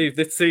 I can't believe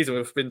this season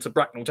we've been to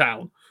Bracknell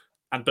Town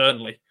and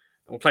Burnley.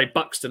 And we'll play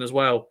Buxton as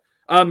well.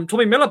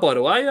 Tommy Miller, by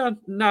the way,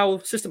 now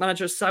assistant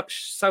manager at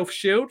South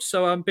Shield.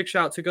 So big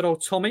shout out to good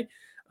old Tommy.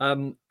 Got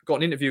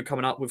an interview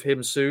coming up with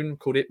him soon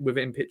called it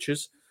Within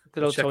Pictures.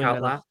 Good old Check Tommy out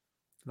Miller. that.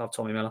 Love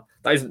Tommy Miller.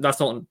 That's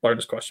not a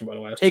bonus question, by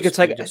the way.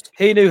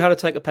 He knew how to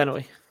take a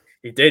penalty.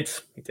 He did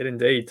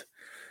indeed.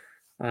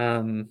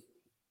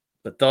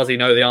 But does he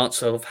know the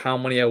answer of how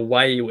many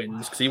away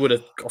wins? Because he would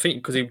have, I think,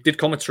 because he did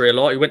commentary a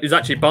lot. He's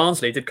actually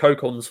Barnsley. He did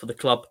co-cons for the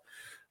club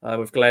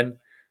with Glenn.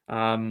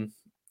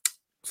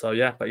 So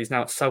yeah, but he's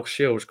now at South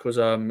Shields because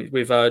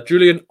with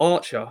Julian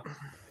Archer,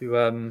 who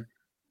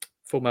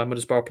former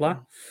Middlesbrough player.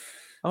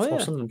 Oh yeah,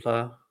 Sunderland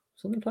player.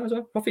 Sunderland player as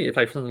well. I think he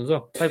played for Sunderland as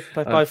well. Played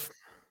both.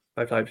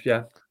 Both,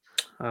 yeah.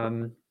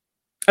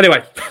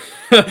 Anyway,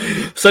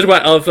 so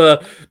I've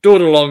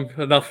dawdled along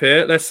enough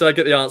here. Let's get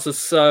the answers.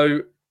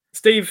 So,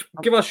 Steve,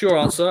 give us your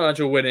answer as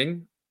you're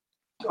winning.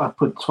 I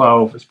put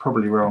 12. It's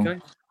probably wrong.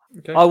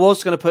 Okay. I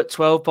was going to put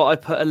 12, but I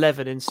put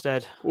 11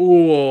 instead.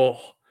 Oh,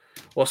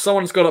 well,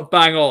 someone's got to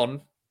bang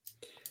on,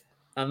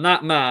 and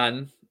that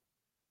man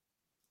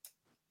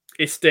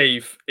It's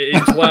Steve. It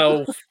is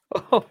 12.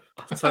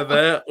 So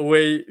there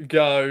we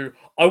go.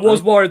 I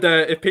was worried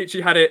there if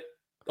Peachy had it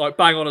like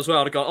bang on as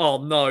well. I'd go,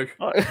 oh no.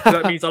 So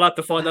that means I'll have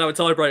to find out a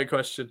tiebreaker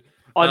question.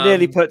 I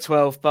nearly put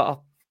 12, but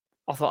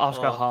I thought I'll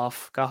just go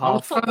half. Go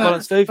half. I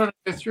was trying to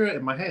go through it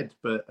in my head,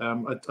 but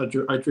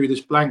I drew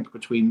this blank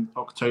between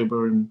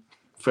October and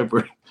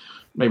February.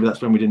 Maybe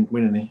that's when we didn't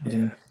win any.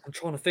 Yeah. I'm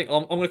trying to think.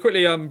 I'm going to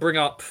quickly bring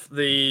up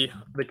the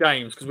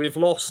games because we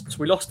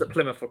lost at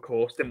Plymouth, of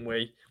course, didn't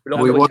we?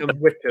 We lost at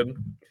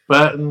Wickham.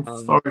 Burton,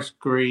 Forest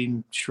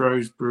Green,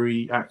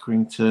 Shrewsbury,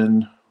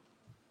 Accrington,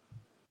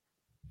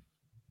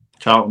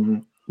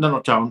 Charlton. No,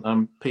 not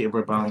Charlton.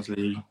 Peterborough,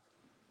 Barnsley.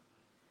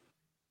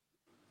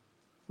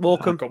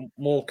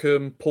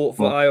 Morecambe, Port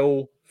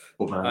Vale,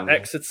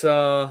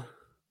 Exeter.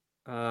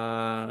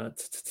 Then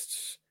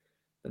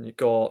you've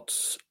got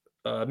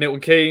Milton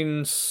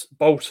Keynes,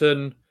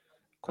 Bolton,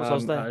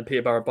 and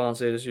Peterborough,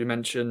 Barnsley, as you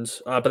mentioned.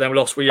 But then we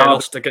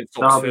lost against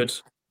Oxford.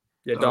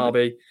 Yeah,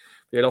 Derby.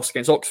 We lost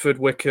against Oxford,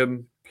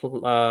 Wickham,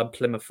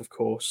 Plymouth, of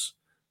course,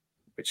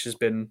 which has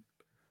been,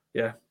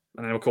 And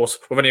then, of course,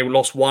 we've only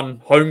lost one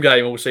home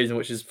game all season,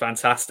 which is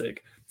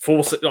fantastic.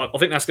 I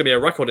think that's going to be a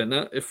record, isn't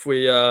it? If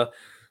we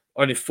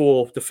only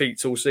 4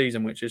 defeats all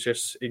season, which is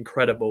just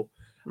incredible.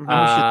 Shouldn't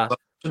have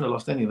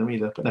lost any of them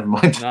either, but never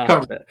mind.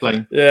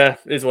 Yeah,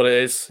 it is what it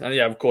is. And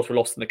of course, we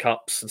lost in the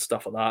cups and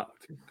stuff like that.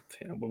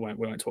 We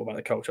won't talk about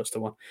the Colchester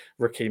one.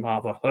 Ricky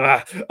Marver.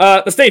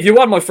 But Steve, you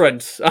won, my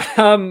friend.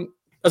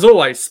 As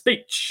always,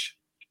 speech.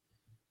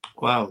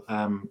 Well,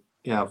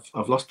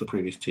 I've lost the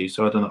previous 2,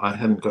 so I don't know. I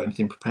hadn't got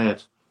anything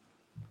prepared.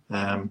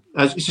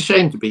 It's a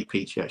shame to beat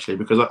Peachy actually,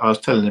 because I was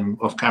telling him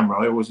off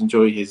camera. I always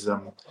enjoy his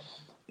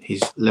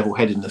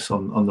level-headedness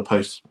on the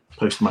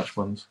post-match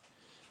ones.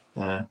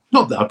 Not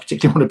that I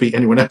particularly want to beat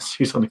anyone else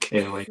who's on the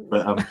KOA,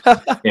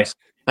 but yes.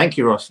 Thank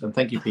you, Ross, and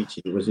thank you,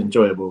 Peachy. It was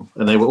enjoyable,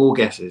 and they were all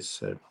guesses.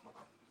 So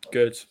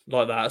good,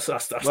 like that.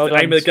 That's the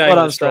aim of the game.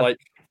 It's like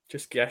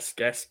just guess.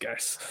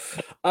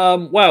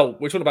 Well,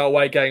 we're talking about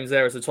away games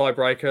there as a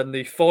tiebreaker, and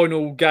the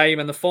final game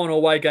and the final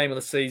away game of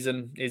the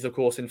season is, of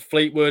course, in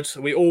Fleetwood.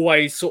 We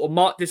always sort of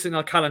mark this in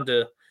our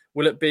calendar.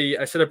 Will it be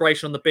a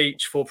celebration on the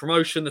beach for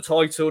promotion, the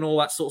title, and all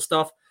that sort of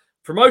stuff?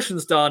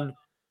 Promotion's done,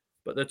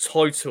 but the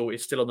title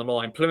is still on the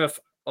line. Plymouth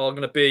are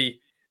going to be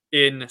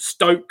in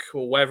Stoke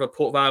or wherever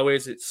Port Vale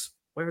is.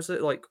 Where is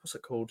it? Like, what's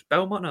it called?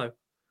 Belmont? No.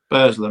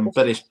 Burslem.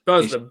 But it's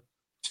Burslem.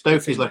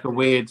 Stoke is like a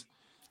weird...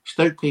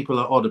 Stoke people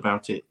are odd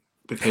about it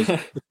because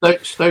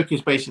Stoke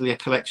is basically a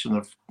collection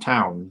of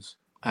towns.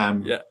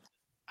 And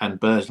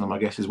Burslem, I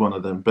guess, is one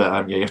of them.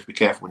 But you have to be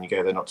careful when you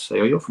go there not to say,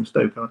 oh, you're from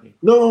Stoke, aren't you?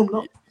 No, I'm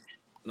not.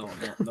 No,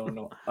 I'm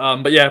not.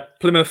 But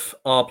Plymouth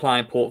are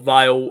playing Port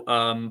Vale,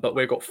 but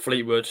we've got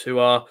Fleetwood, who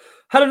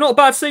had a not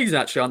bad season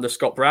actually under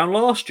Scott Brown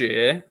last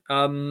year.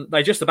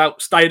 They just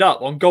about stayed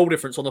up on goal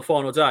difference on the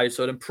final day,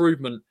 so an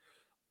improvement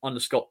under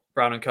Scott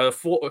Brown and co.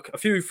 A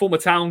few former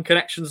town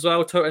connections as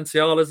well. Toto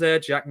Enciala's there,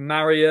 Jack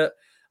Marriott,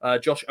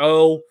 Josh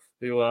Earl,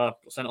 who got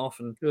sent off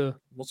and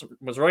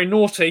was very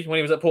naughty when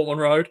he was at Portman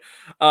Road.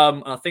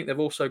 And I think they've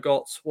also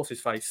got what's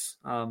his face.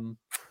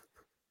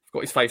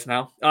 Got his face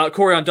now.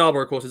 Corey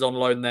Darber, of course, is on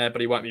loan there, but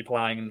he won't be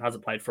playing and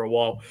hasn't played for a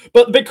while.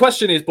 But the big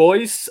question is,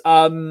 boys,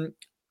 are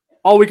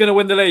we going to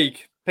win the league?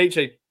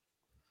 Peachy?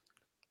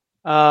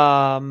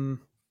 Well,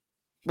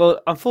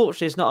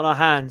 unfortunately, it's not in our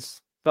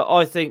hands. But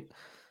I think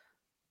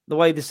the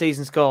way the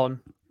season's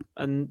gone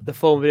and the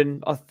form we're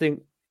in, I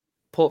think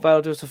Port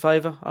Vale do us a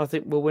favour. I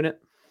think we'll win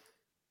it.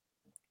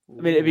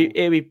 I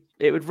mean,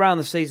 it would round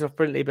the season off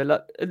brilliantly.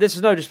 But this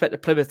is no disrespect to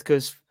Plymouth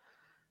because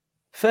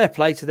fair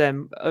play to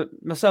them,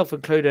 myself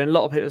included. And a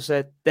lot of people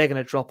said they're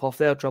going to drop off.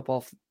 They'll drop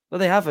off. But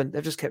they haven't.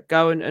 They've just kept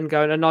going and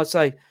going. And I'd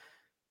say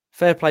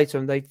fair play to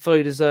them. They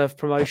fully deserve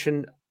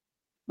promotion.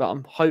 But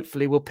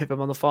hopefully we'll pip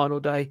them on the final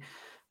day.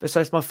 But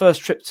so it's my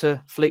first trip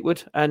to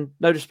Fleetwood. And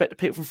no disrespect to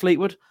people from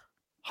Fleetwood.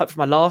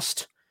 Hopefully my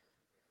last.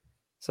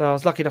 So I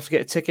was lucky enough to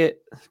get a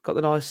ticket. Got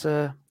the nice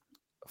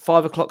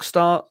 5 o'clock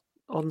start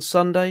on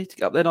Sunday to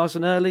get up there nice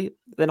and early.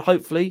 Then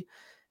hopefully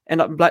end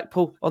up in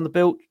Blackpool on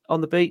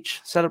the beach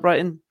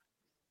celebrating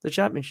the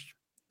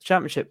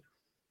championship.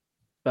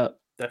 But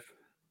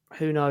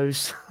who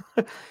knows?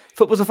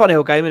 Football's a funny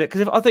old game, isn't it?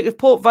 Because I think if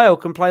Port Vale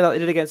can play like they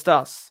did against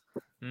us,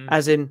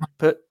 as in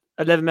put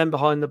 11 men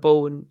behind the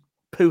ball and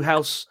poo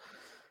house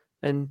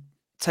and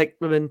take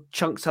them in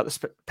chunks out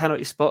the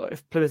penalty spot,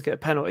 if Plymouth get a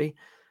penalty,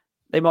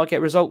 they might get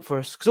a result for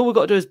us. Because all we've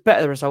got to do is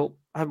better the result,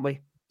 haven't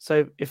we?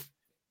 So if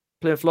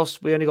Plymouth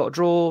lost, we only got a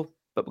draw,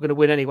 but we're going to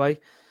win anyway.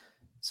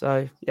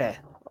 So, yeah.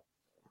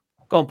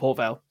 Go on, Port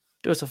Vale.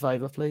 Do us a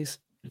favour, please.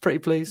 Pretty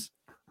please.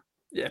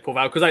 Yeah, Port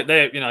Vale, because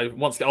they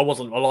once I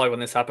wasn't alive when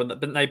this happened,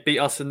 didn't they beat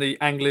us in the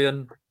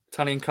Anglian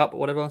Italian Cup or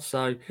whatever?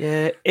 So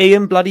yeah,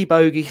 Ian Bloody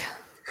Bogey.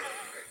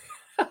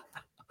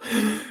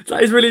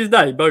 That is really his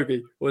name,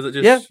 Bogey, or is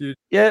it just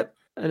yeah?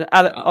 And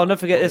I'll never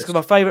forget this because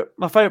my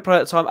favourite player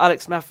at the time,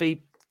 Alex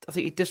Maffey. I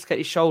think he dislocated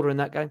his shoulder in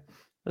that game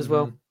as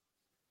well.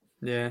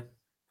 Yeah,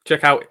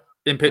 check out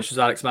in pictures,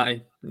 Alex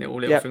Maffey,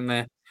 little thing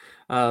there.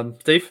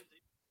 Steve.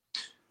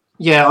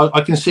 Yeah,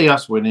 I can see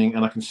us winning,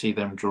 and I can see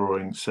them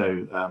drawing.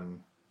 So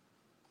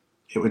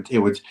it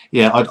would.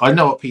 Yeah, I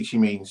know what Peachy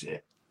means.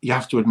 You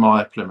have to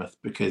admire Plymouth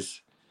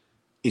because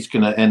it's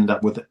going to end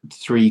up with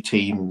 3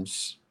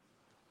 teams,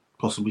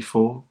 possibly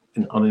 4,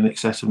 on in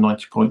excess of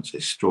 90 points.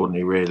 It's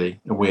extraordinary, really.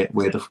 And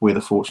we're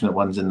the fortunate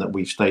ones in that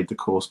we've stayed the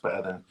course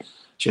better than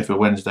Sheffield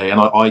Wednesday. And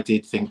I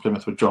did think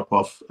Plymouth would drop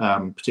off,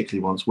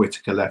 particularly once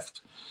Whittaker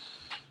left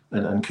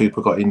and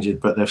Cooper got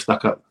injured. But they've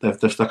stuck up.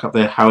 They've stuck up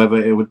there.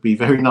 However, it would be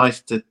very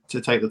nice to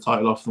take the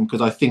title off them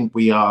because I think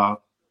we are,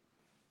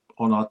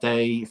 on our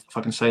day, if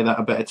I can say that,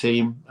 a better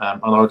team.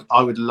 And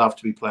I would love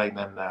to be playing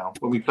them now.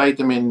 When we played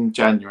them in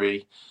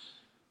January,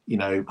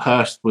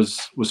 Hurst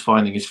was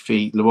finding his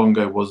feet.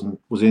 Luongo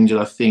was injured,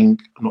 I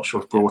think. I'm not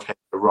sure if Broadhead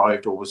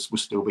arrived or was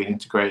still being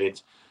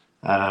integrated.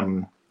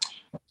 And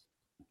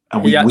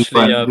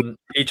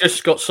he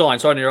just got signed.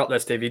 Sorry to interrupt there,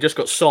 Steve. He just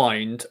got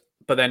signed,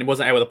 but then he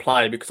wasn't able to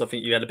play because I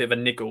think he had a bit of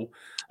a niggle.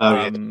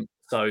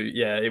 So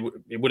yeah, it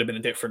would have been a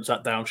difference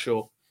that day, I'm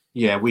sure.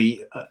 Yeah,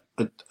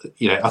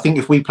 I think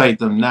if we played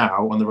them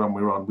now on the run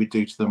we're on, we'd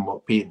do to them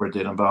what Peterborough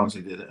did and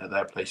Barnsley did at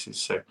their places.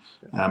 So,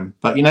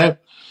 but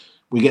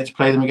we get to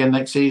play them again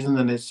next season,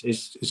 and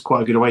it's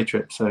quite a good away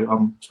trip.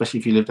 So,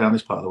 especially if you live down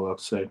this part of the world.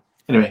 So,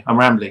 anyway, I'm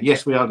rambling.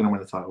 Yes, we are going to win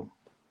the title.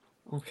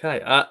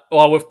 Okay.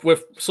 Well,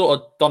 we've sort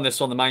of done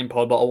this on the main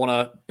pod, but I want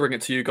to bring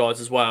it to you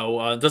guys as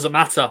well. It doesn't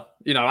matter.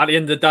 At the end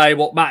of the day,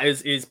 what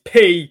matters is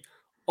P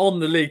on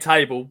the league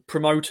table,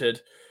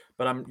 promoted.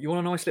 But you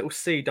want a nice little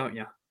C, don't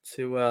you,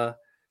 to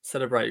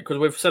celebrate? Because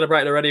we've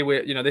celebrated already.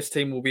 This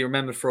team will be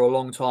remembered for a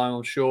long time,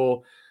 I'm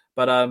sure.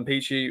 But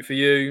Peachy, for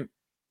you,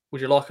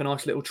 would you like a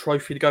nice little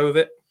trophy to go with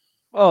it?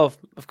 Oh,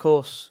 of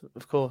course.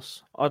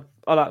 I'd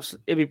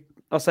absolutely.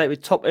 I'll say it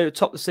would top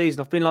the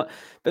season. I've been like,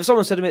 but if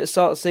someone said to me at the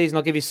start of the season,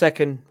 I'll give you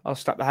second, I'll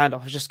slap the hand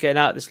off. I was just getting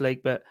out of this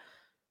league, but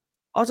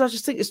I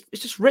just think it's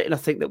just written. I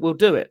think that we'll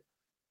do it.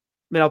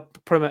 I mean, I'll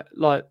probably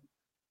like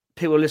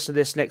people will listen to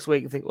this next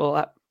week and think, well,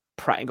 that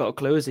Pratt ain't got a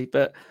clue, is he?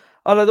 But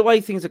I know the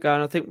way things are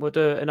going, I think we'll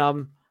do it. And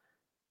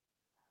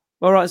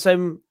all right,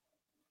 so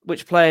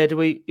which player do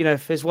we?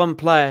 If there's one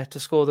player to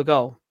score the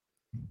goal.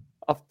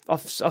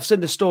 I've seen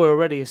the story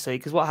already, you see,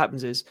 because what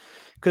happens is,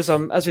 because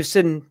as we've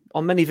seen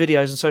on many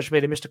videos on social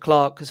media, Mr.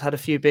 Clark has had a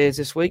few beers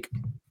this week,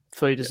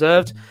 fully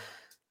deserved.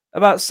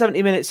 About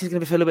 70 minutes, he's going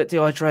to feel a little bit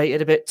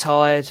dehydrated, a bit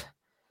tired.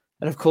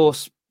 And of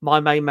course, my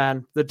main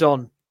man, the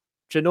Don,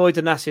 Janoy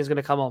Danassian, is going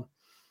to come on.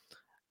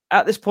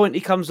 At this point,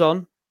 he comes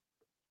on.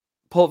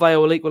 Port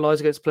Vale will equalise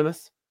against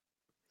Plymouth.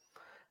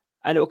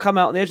 And it will come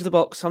out on the edge of the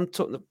box. I'm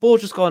talking, the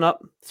ball's just gone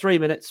up, 3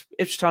 minutes.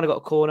 Ipswich Town have got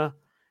a corner.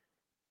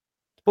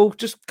 Ball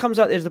just comes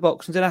out the edge of the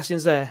box and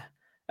Danassian's there.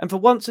 And for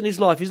once in his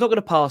life, he's not going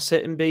to pass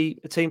it and be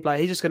a team player.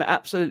 He's just going to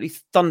absolutely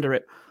thunder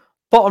it.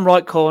 Bottom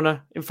right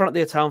corner, in front of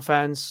the town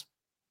fans,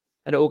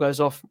 and it all goes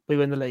off. We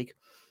win the league.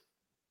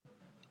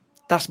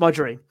 That's my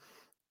dream.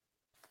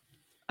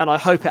 And I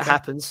hope it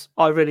happens.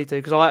 I really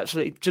do, because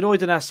Janoy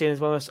Danassian is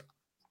one of the most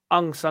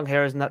unsung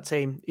heroes in that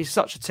team. He's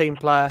such a team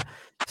player.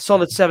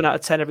 Solid 7 out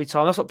of 10 every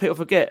time. That's what people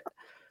forget.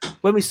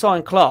 When we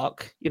signed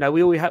Clark, we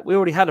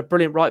already had a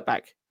brilliant right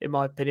back, in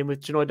my opinion,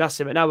 with Janoy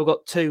Danassian, but now we've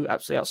got 2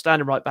 absolutely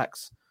outstanding right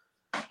backs.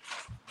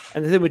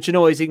 And the thing with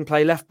Janoy is he can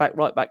play left back,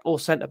 right back, or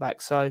centre back.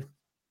 So,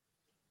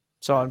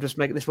 sorry, I'm just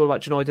making this all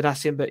about Janoy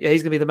Danassian, but yeah,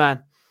 he's going to be the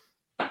man.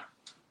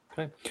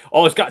 Okay.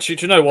 Oh, actually,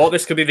 do you know what?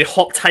 This could be the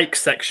hot take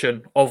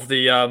section of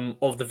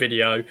the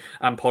video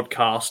and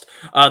podcast.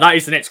 That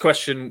is the next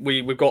question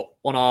we've got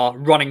on our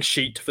running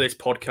sheet for this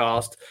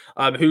podcast.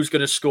 Who's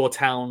going to score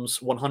Town's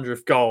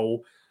 100th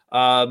goal?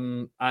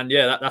 And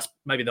yeah, that's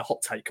maybe the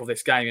hot take of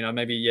this game.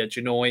 Maybe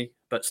Janoy.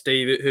 But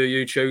Steve, who are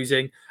you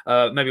choosing?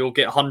 Maybe we'll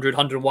get 100,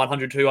 101,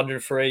 102,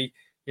 103,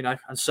 and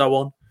so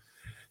on.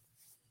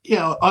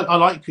 Yeah, I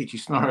like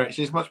Peachy's scenario.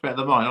 It's much better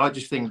than mine. I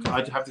just think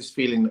I have this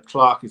feeling that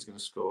Clark is going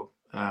to score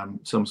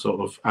some sort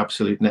of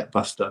absolute net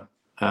buster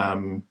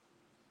because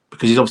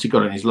he's obviously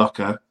got it in his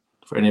locker.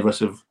 For any of us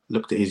who have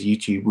looked at his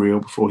YouTube reel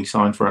before he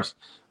signed for us,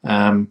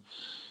 and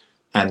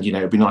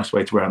it'd be a nice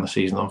way to round the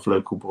season off.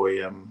 Local boy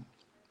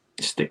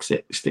sticks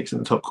in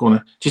the top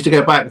corner. Just to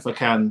go back, if I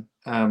can,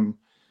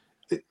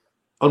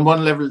 on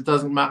one level, it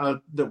doesn't matter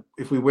that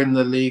if we win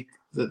the league,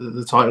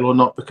 the title or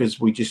not, because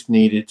we just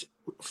needed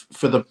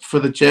for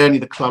the journey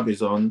the club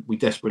is on. We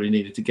desperately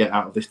needed to get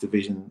out of this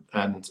division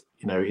and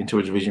into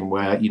a division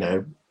where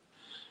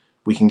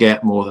we can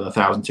get more than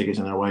 1,000 tickets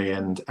in our away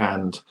end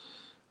and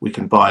we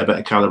can buy a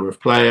better caliber of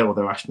player.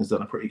 Although Ashton's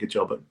done a pretty good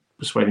job at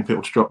persuading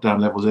people to drop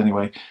down levels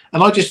anyway.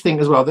 And I just think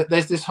as well that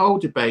there's this whole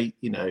debate.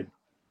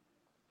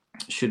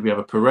 Should we have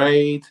a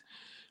parade?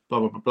 Blah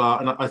blah blah blah.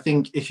 And I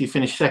think if you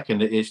finish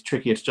second, it is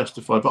trickier to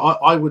justify. But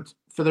I would,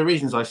 for the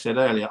reasons I said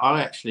earlier,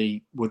 I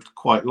actually would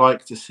quite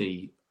like to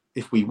see,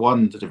 if we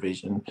won the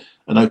division,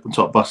 an open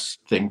top bus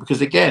thing,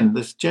 because again,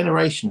 there's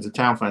generations of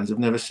Town fans have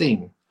never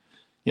seen.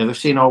 They've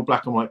seen old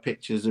black and white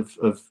pictures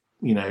of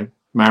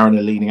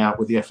Mariner leaning out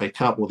with the FA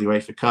Cup or the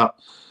UEFA Cup,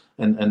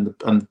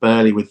 and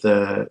Burley with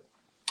the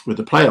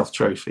playoff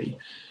trophy,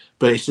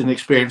 but it's an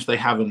experience they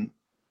haven't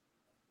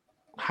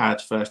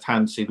had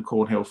firsthand to see the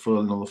Cornhill full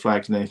and all the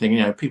flags and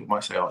anything. People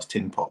might say, "Oh, it's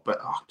tin pot,"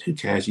 but who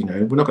cares? We're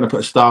not going to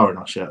put a star in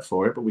our shirt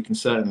for it, but we can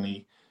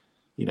certainly,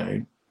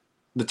 the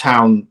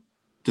town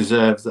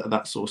deserves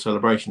that sort of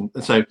celebration.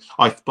 And so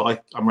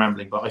I'm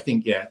rambling, but I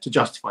think to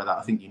justify that,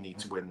 I think you need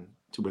to win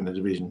the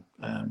division.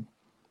 I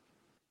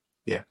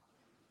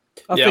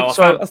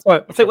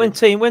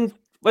think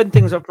when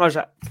things like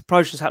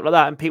promotions happen like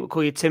that and people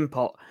call you tin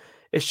pot,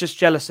 it's just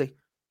jealousy.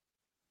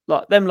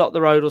 Like them, lot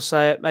the road will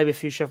say it. Maybe a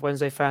few Chef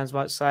Wednesday fans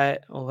might say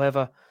it, or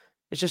whoever.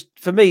 It's just,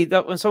 for me,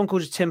 that when someone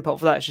calls you tin pot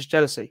for that, it's just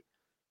jealousy.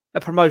 A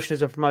promotion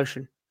is a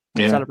promotion.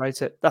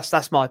 Celebrate it.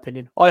 That's my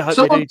opinion. I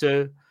hope they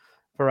do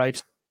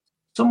parade.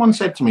 Someone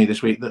said to me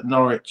this week that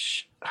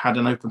Norwich had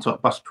an open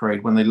top bus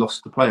parade when they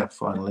lost the playoff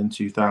final in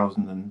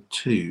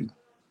 2002,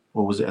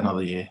 or was it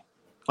another year?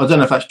 I don't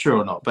know if that's true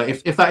or not. But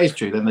if that is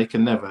true, then they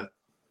can never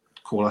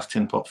call us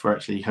tin pot for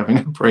actually having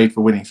a parade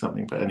for winning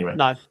something. But anyway,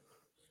 no.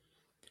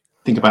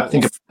 Think about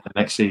the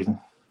next season.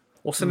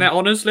 What's in that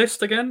honours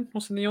list again?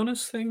 What's in the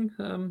honours thing?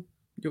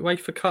 Your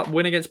UEFA Cup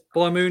win against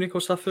Bayern Munich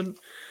or something?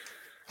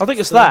 I think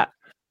it's that.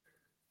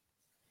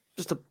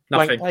 Just a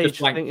nothing. Blank page.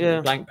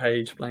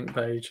 Just blank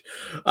page.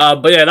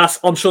 But yeah,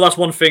 I'm sure that's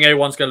one thing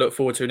everyone's going to look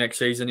forward to next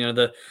season.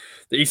 The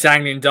East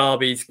Anglian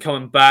derby's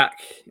coming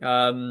back. There's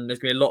going to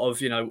be a lot of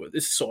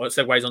this sort of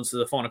segues onto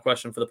the final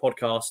question for the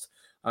podcast.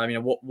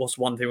 What's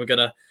one thing we're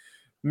going to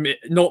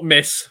not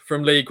miss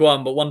from League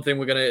One, but one thing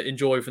we're going to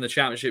enjoy from the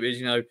Championship is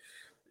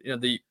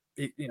the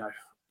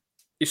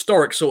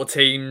historic sort of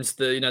teams,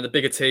 the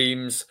bigger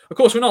teams. Of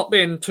course, we're not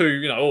being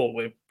too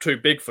we're too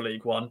big for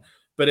League One,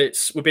 but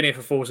we've been here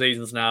for 4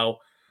 seasons now.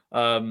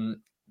 The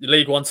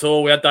League One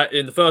tour, we had that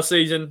in the first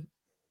season,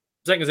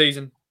 second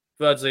season,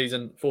 third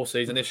season, fourth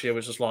season. This year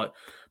was just like,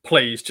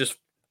 please just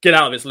get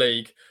out of this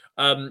league.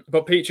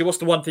 But Peachy, what's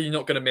the one thing you're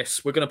not going to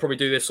miss? We're going to probably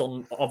do this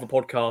on other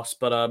podcasts,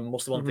 but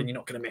what's the one thing you're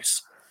not going to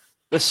miss?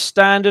 The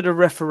standard of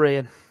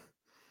refereeing.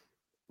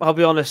 I'll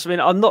be honest. I mean,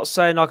 I'm not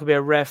saying I could be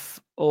a ref,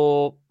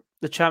 or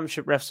the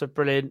Championship refs are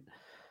brilliant.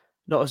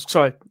 Not as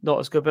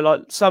good, but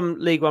like some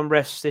League One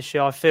refs this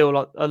year, I feel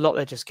like a lot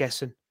they're just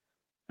guessing,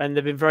 and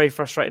they've been very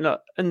frustrating.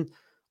 And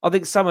I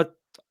think some are.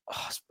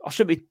 I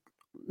should be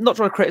not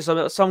trying to criticise them,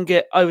 but some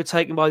get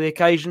overtaken by the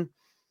occasion,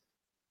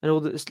 and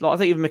all this. Like I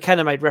think even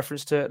McKenna made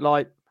reference to it.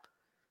 Like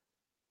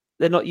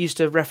they're not used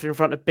to refereeing in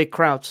front of big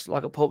crowds,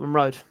 like at Portman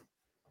Road.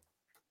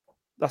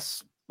 I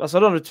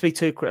don't want to be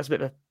too critical. That's a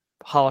bit of a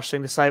harsh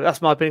thing to say, but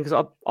that's my opinion,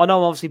 because I know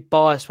I'm obviously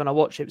biased when I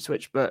watch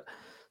Ipswich, but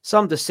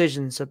some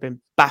decisions have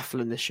been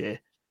baffling this year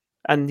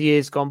and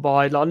years gone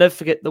by. Like, I'll never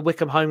forget the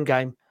Wickham home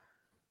game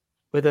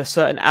with a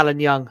certain Alan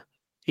Young.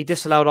 He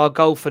disallowed our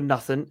goal for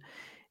nothing.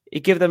 He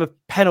gave them a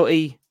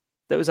penalty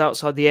that was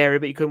outside the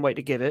area, but he couldn't wait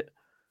to give it.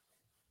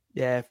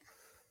 Yeah,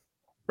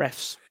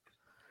 refs.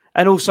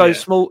 And also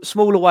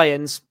small away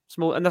ends.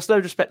 And that's no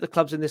respect to the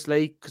clubs in this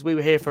league, because we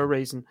were here for a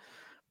reason.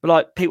 But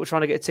like people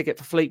trying to get a ticket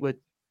for Fleetwood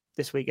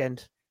this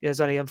weekend. Yeah,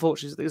 there's only,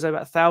 unfortunately, there's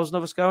about 1,000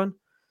 of us going.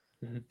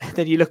 Mm-hmm. And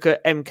then you look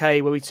at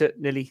MK where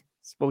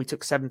we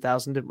took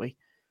 7,000, didn't we?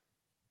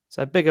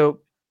 So bigger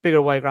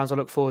away grounds I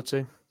look forward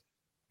to.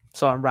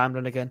 Sorry, I'm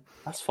rambling again.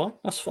 That's fine.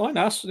 That's fine,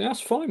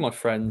 my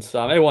friends.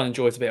 Everyone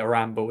enjoys a bit of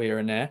ramble here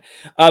and there.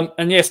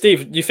 And yeah,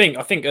 Steve, I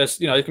think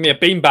there's it can be a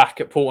beanback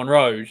at Portman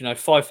Road.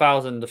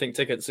 5,000. I think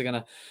tickets are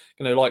gonna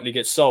likely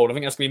get sold. I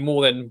think that's gonna be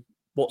more than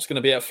what's going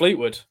to be at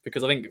Fleetwood,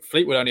 because I think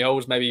Fleetwood only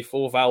holds maybe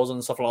 4,000,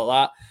 stuff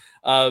like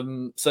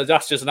that. So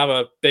that's just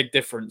another big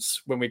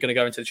difference when we're going to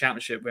go into the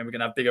Championship, when we're going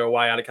to have bigger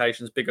away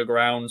allocations, bigger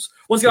grounds.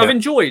 Once again,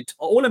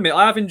 I'll admit,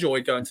 I have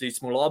enjoyed going to these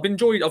smaller.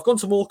 I've gone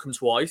to Morecambe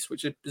twice,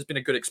 which has been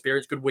a good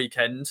experience, good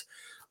weekend.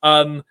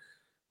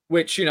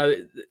 Which,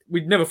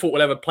 we'd never thought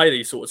we'd ever play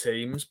these sort of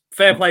teams.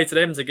 Fair play to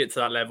them to get to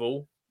that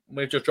level.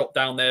 We've just dropped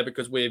down there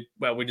because we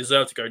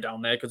deserve to go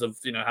down there because of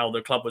how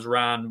the club was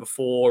ran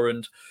before,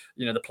 and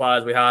the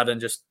players we had and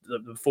just the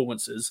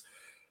performances.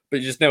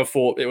 But you just never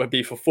thought it would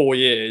be for 4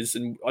 years,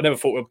 and I never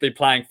thought we'd be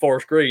playing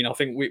Forest Green. I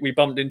think we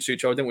bumped into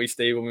each other, didn't we,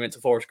 Steve, when we went to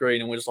Forest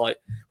Green, and we just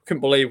couldn't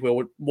believe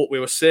what we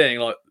were seeing.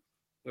 Like,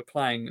 we're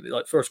playing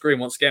like Forest Green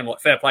once again. Like,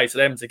 fair play to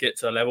them to get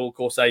to a level. Of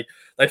course,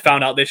 they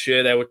found out this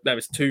year that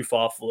was too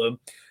far for them.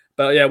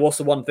 But yeah, what's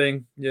the one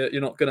thing you're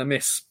not going to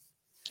miss?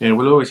 Yeah,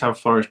 we'll always have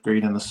Forest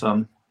Green in the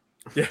sun.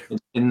 Yeah,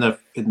 in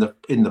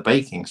the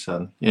baking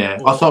sun. Yeah,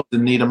 I thought we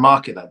didn't need a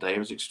market that day. It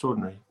was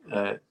extraordinary.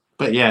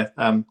 But yeah,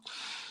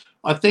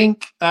 I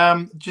think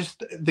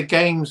just the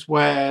games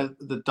where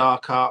the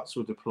dark arts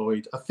were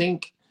deployed. I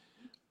think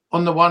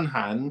on the one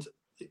hand,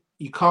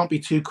 you can't be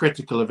too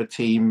critical of a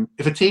team.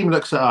 If a team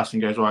looks at us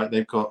and goes, right,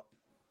 they've got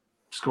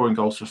scoring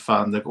goals for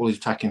fun, they've got all these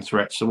attacking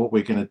threats. So what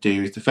we're going to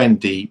do is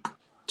defend deep,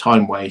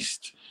 time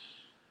waste,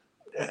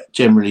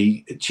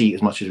 generally cheat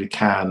as much as we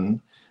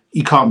can.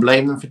 You can't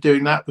blame them for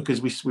doing that,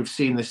 because we've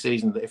seen this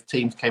season that if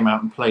teams came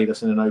out and played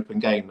us in an open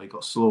game, they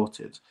got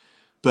slaughtered.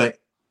 But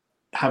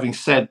having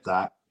said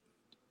that,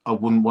 I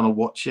wouldn't want to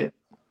watch it.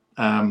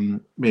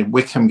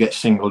 Wickham gets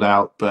singled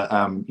out, but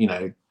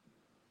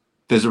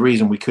there's a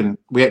reason we couldn't.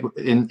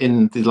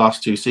 In the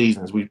last 2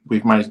 seasons,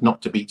 we've managed not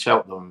to beat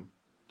Cheltenham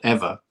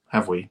ever,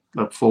 have we?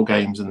 Like 4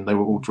 games and they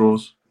were all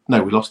draws.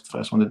 No, we lost the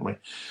first one, didn't we?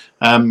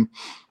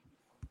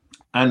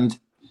 And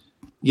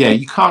yeah,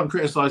 you can't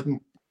criticise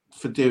them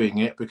for doing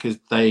it because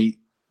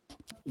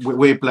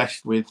we're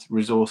blessed with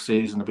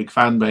resources and a big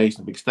fan base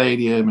and a big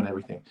stadium and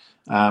everything.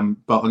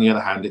 But on the other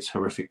hand, it's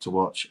horrific to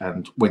watch.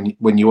 And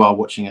when you are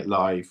watching it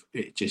live,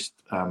 it just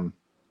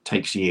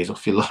takes years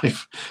off your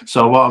life.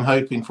 So what I'm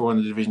hoping for in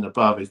the division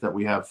above is that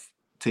we have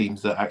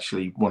teams that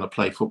actually want to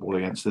play football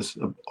against us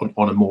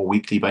on a more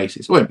weekly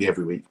basis. It won't be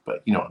every week,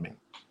 but you know what I mean.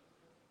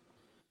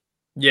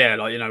 Yeah,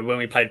 like, when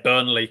we played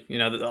Burnley,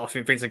 I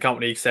think Vincent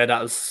Kompany said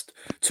that was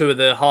 2 of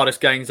the hardest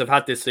games they've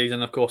had this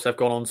season. Of course, they've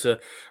gone on to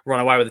run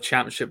away with the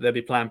championship. They'll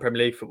be playing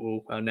Premier League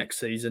football next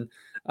season.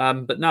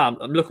 But no,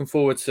 I'm looking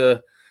forward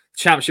to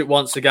championship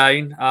once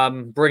again.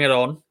 Bring it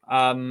on.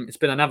 It's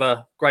been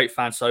another great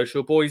fan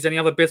social. Boys, any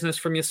other business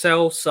from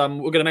yourselves? We're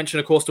going to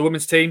mention, of course, the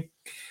women's team.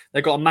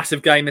 They've got a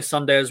massive game this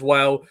Sunday as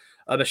well.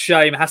 A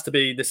shame it has to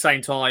be the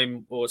same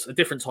time, or it's a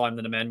different time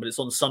than the men, but it's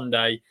on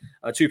Sunday,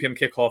 2 p.m.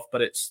 kickoff,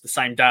 but it's the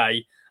same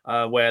day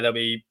where there'll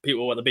be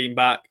people at the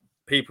beanback,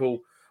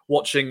 people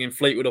watching in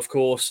Fleetwood, of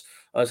course.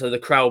 So the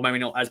crowd maybe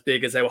not as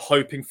big as they were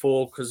hoping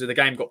for because the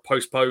game got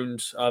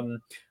postponed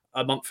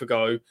a month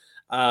ago.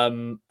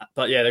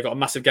 But yeah, they've got a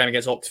massive game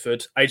against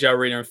Oxford, AJ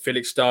Arena and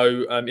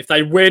Felixstowe. If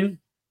they win,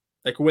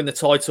 they can win the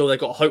title. They've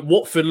got to hope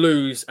Watford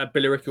lose at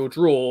Billericay or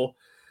draw.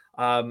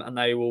 And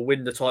they will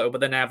win the title,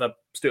 but then they have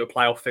still a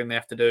playoff thing they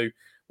have to do.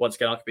 Once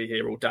again, I could be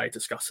here all day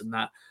discussing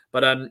that.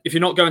 But if you're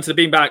not going to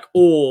the Beanbag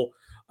or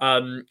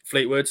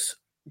Fleetwood,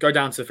 go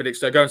down to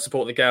Felixstowe, go and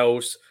support the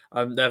girls.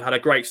 They've had a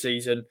great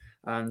season,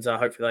 and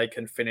hopefully they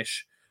can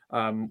finish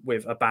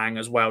with a bang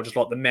as well, just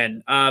like the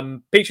men.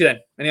 Peachy, then,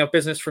 any other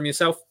business from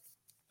yourself?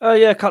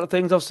 Yeah, a couple of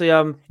things.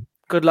 Obviously,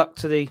 good luck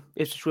to the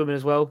Ipswich women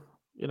as well.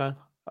 I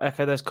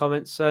echo those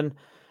comments, and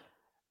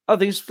I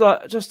think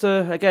it's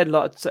again,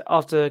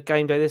 after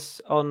game day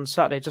this on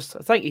Saturday, just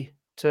thank you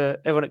to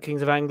everyone at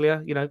Kings of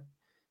Anglia,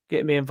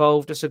 getting me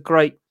involved. It's a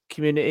great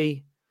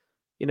community.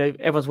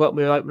 Everyone's welcomed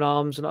me with open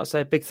arms. And I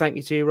say a big thank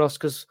you to you, Ross,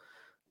 because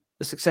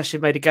the success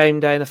you've made of game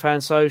day and the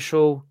fan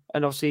social.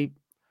 And obviously,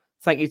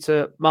 thank you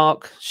to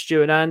Mark,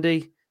 Stu and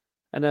Andy.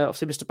 And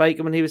obviously Mr.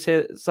 Bacon when he was here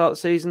at the start of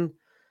the season.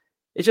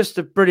 It's just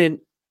a brilliant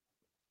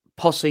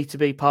posse to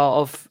be part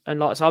of. And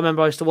so I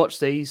remember I used to watch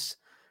these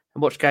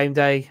and watch game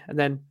day, and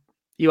then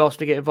you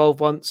asked me to get involved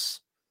once.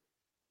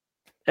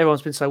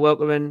 Everyone's been so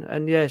welcoming,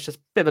 and yeah, it's just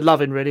a bit of a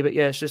loving, really. But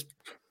yeah, it's just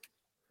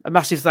a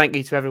massive thank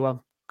you to everyone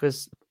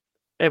because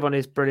everyone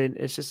is brilliant.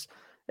 It's just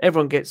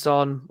everyone gets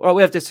on. Well,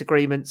 we have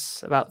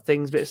disagreements about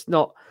things, but it's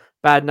not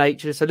bad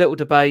nature. It's a little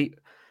debate.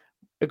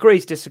 Agree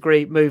to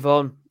disagree, move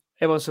on.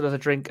 Everyone still has a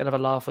drink and have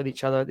a laugh with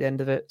each other at the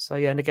end of it. So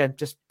yeah, and again,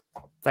 just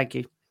thank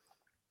you.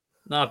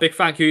 No, big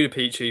thank you to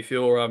Peachy for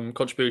your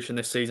contribution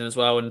this season as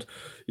well. And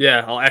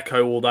yeah, I'll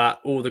echo all that.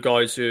 All the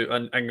guys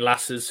and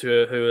lasses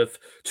who have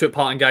took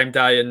part in game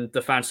day and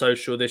the fan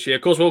social this year.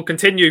 Of course, we'll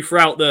continue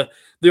throughout the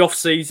off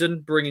season,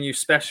 bringing you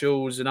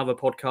specials and other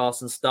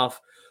podcasts and stuff.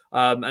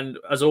 And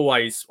as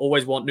always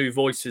want new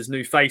voices,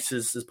 new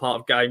faces as part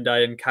of game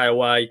day and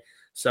KOA.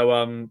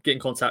 So get in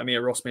contact with me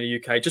at Rossmedia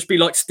UK. Just be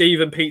like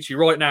Steve and Peachy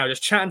right now,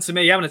 just chatting to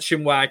me, having a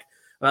chinwag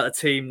about the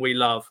team we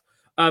love.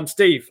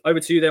 Steve, over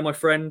to you there, my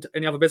friend.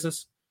 Any other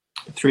business?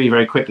 3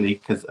 very quickly,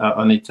 because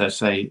I need to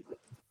say,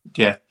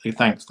 yeah,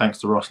 thanks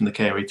to Ross and the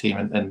KOA team.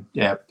 And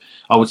yeah,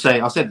 I said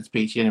it to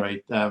Peachy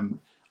anyway.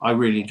 I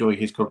really enjoy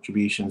his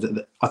contributions.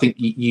 I think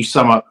you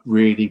sum up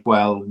really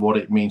well what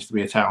it means to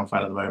be a Town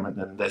fan at the moment.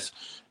 And there's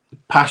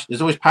passion.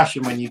 There's always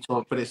passion when you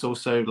talk, but it's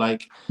also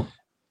like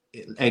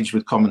edged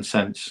with common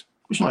sense,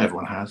 which not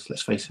everyone has.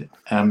 Let's face it.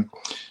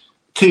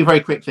 2 very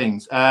quick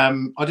things.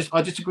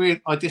 I disagree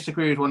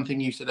with one thing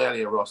you said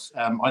earlier, Ross.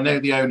 I know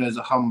the owners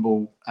are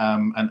humble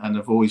and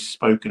have always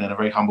spoken in a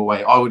very humble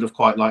way. I would have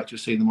quite liked to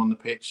have seen them on the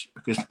pitch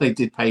because they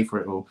did pay for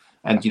it all.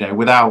 And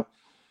without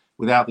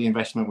the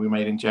investment we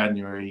made in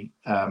January,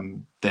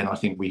 then I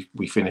think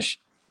we finished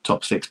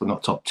top 6, but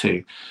not top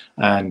 2.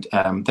 And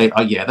they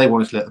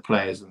wanted to let the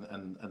players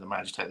and the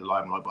manager take the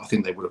limelight, but I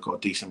think they would have got a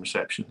decent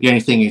reception. The only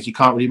thing is you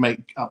can't really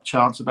make up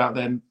chants about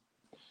them,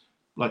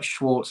 like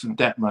Schwartz and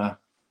Detmer.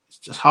 It's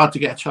just hard to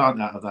get a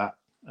chant out of that.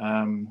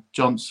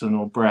 Johnson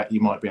or Brett,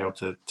 you might be able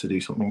to do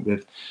something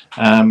with.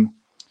 And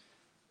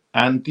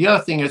the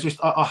other thing is just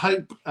I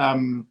hope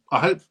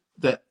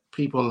that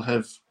people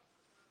have,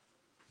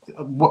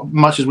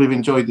 much as we've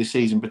enjoyed this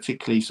season,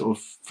 particularly sort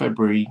of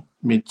February,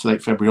 mid to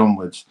late February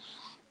onwards,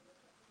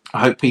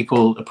 I hope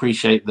people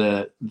appreciate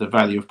the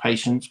value of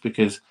patience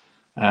because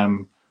I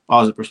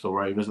was at Bristol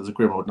Rovers. It was a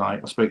grim old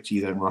night. I spoke to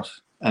you then,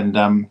 Ross,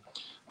 and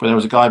but there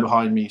was a guy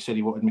behind me who said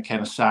he wanted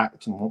McKenna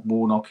sacked and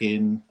Warnock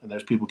in, and there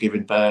was people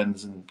giving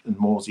Burns and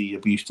Morsey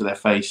abuse to their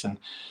face. And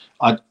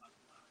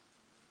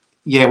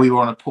we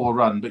were on a poor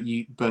run, but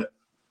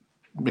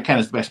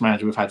McKenna's the best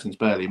manager we've had since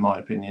Burley, in my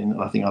opinion,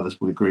 and I think others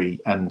would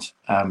agree. And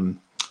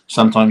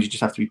sometimes you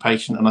just have to be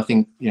patient. And I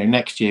think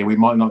next year we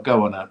might not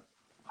go on a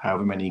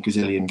however many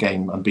gazillion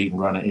game unbeaten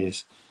run it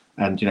is,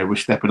 and we're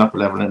stepping up a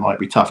level and it might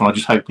be tough. And I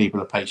just hope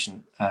people are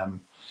patient.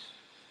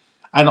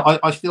 And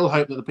I still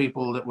hope that the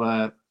people that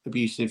were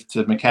abusive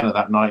to McKenna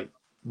that night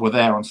were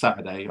there on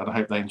Saturday, and I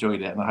hope they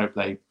enjoyed it, and I hope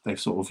they've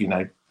sort of,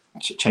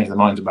 changed their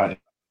minds about it.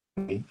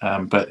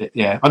 But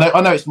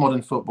I know it's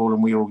modern football,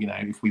 and we all,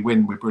 if we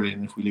win, we're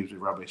brilliant. If we lose, we're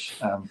rubbish.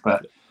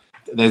 But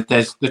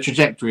there's the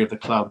trajectory of the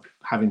club,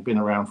 having been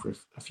around for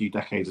a few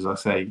decades, as I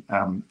say,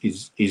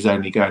 is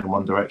only going in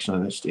one direction,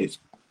 and it's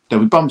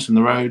there'll be bumps in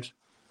the road.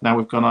 Now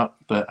we've gone up,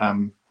 but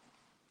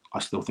I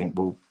still think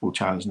we'll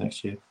challenge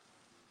next year.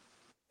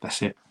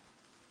 That's it.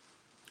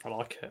 I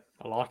like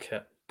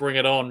it. Bring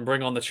it on.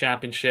 Bring on the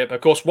championship.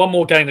 Of course, one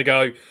more game to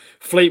go.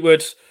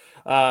 Fleetwood.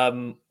 Are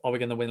we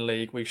going to win the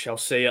league? We shall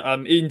see.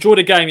 Enjoy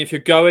the game if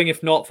you're going.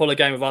 If not, follow the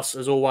game with us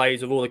as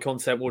always, with all the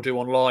content we'll do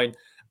online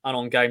and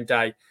on game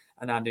day.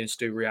 And Andy and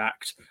Stu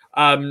react.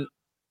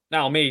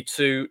 Now me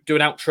to do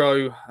an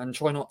outro and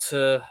try not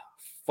to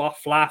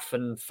flaff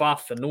and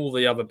fuff and all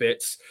the other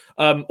bits.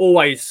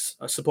 Always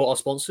support our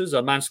sponsors.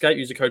 Manscaped,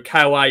 use the code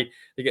KOA.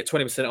 You get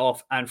 20%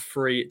 off and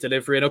free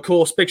delivery. And of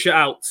course, big shout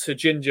out to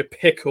Ginger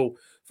Pickle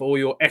for all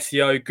your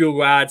SEO,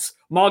 Google ads,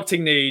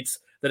 marketing needs.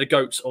 They're the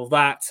goats of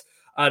that.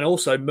 And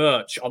also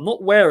merch. I'm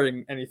not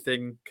wearing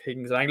anything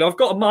Kings of Anglia. I've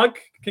got a mug,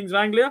 Kings of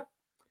Anglia.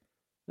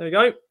 There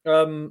you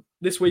go.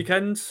 This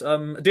weekend,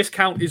 a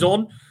discount is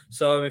on.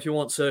 So if you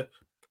want to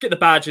get the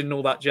badge and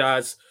all that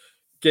jazz,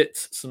 get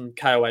some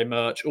KOA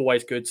merch.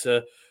 Always good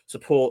to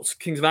support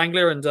Kings of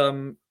Anglia, and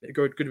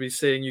good to be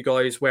seeing you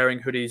guys wearing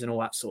hoodies and all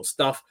that sort of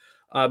stuff.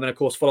 And of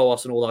course, follow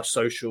us on all our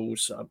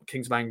socials: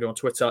 Kings of Anglia on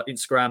Twitter,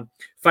 Instagram,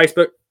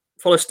 Facebook.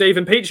 Follow Steve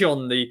and Peachy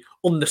on the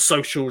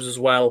socials as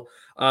well.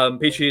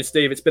 Peachy and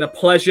Steve, it's been a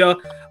pleasure.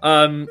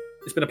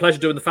 It's been a pleasure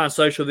doing the fan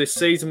social this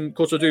season. Of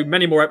course, we'll do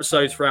many more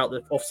episodes throughout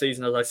the off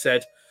season, as I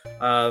said.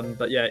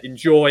 But yeah,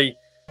 enjoy.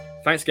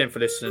 Thanks again for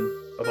listening.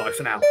 Bye-bye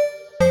for now.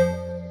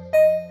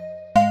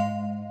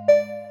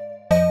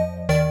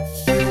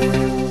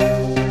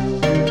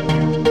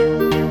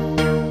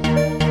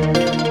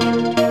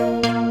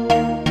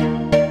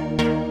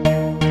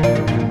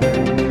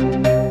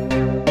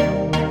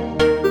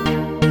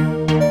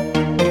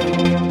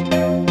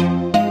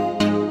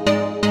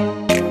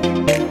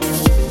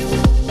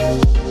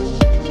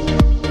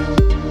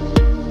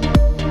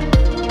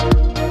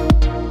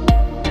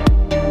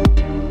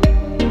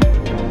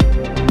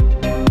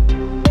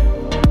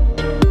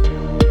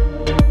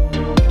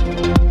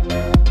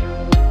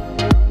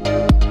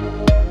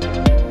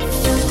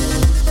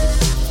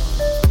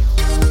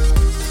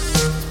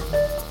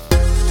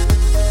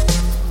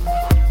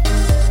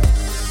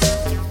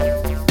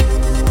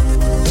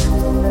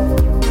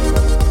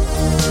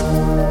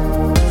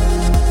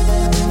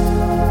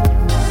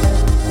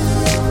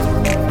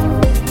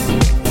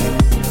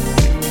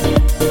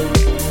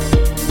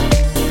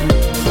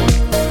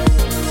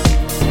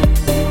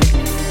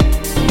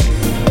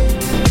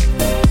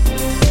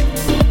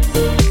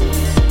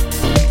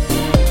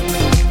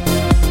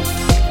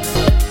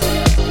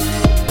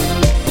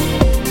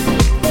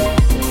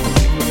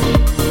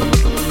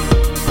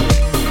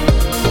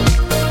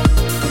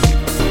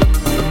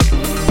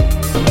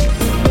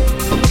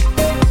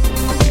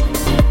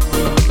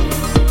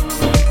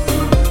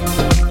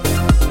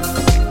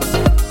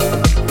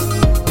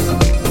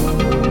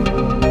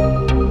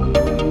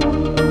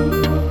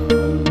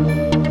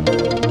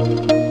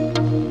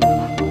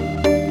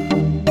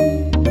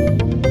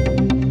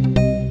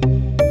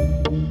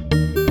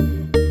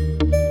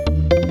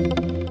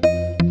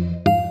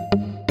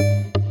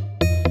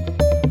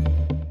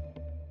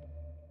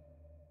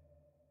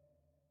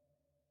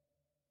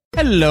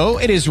 Hello,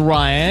 it is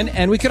Ryan,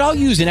 and we could all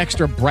use an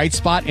extra bright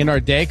spot in our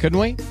day, couldn't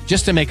we?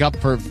 Just to make up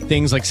for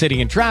things like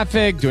sitting in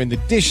traffic, doing the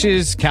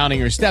dishes, counting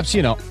your steps,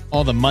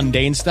 all the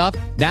mundane stuff.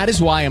 That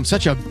is why I'm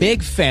such a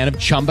big fan of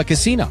Chumba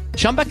Casino.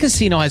 Chumba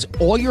Casino has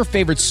all your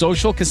favorite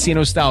social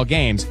casino-style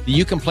games that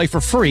you can play for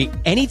free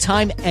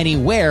anytime,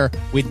 anywhere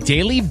with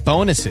daily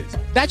bonuses.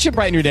 That should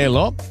brighten your day a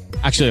little.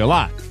 Actually, a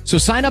lot. So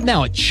sign up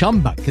now at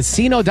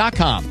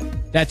ChumbaCasino.com.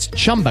 That's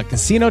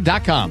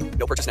ChumbaCasino.com.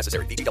 No purchase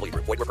necessary. VGW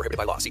Group. Void where prohibited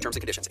by law. See terms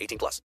and conditions. 18+.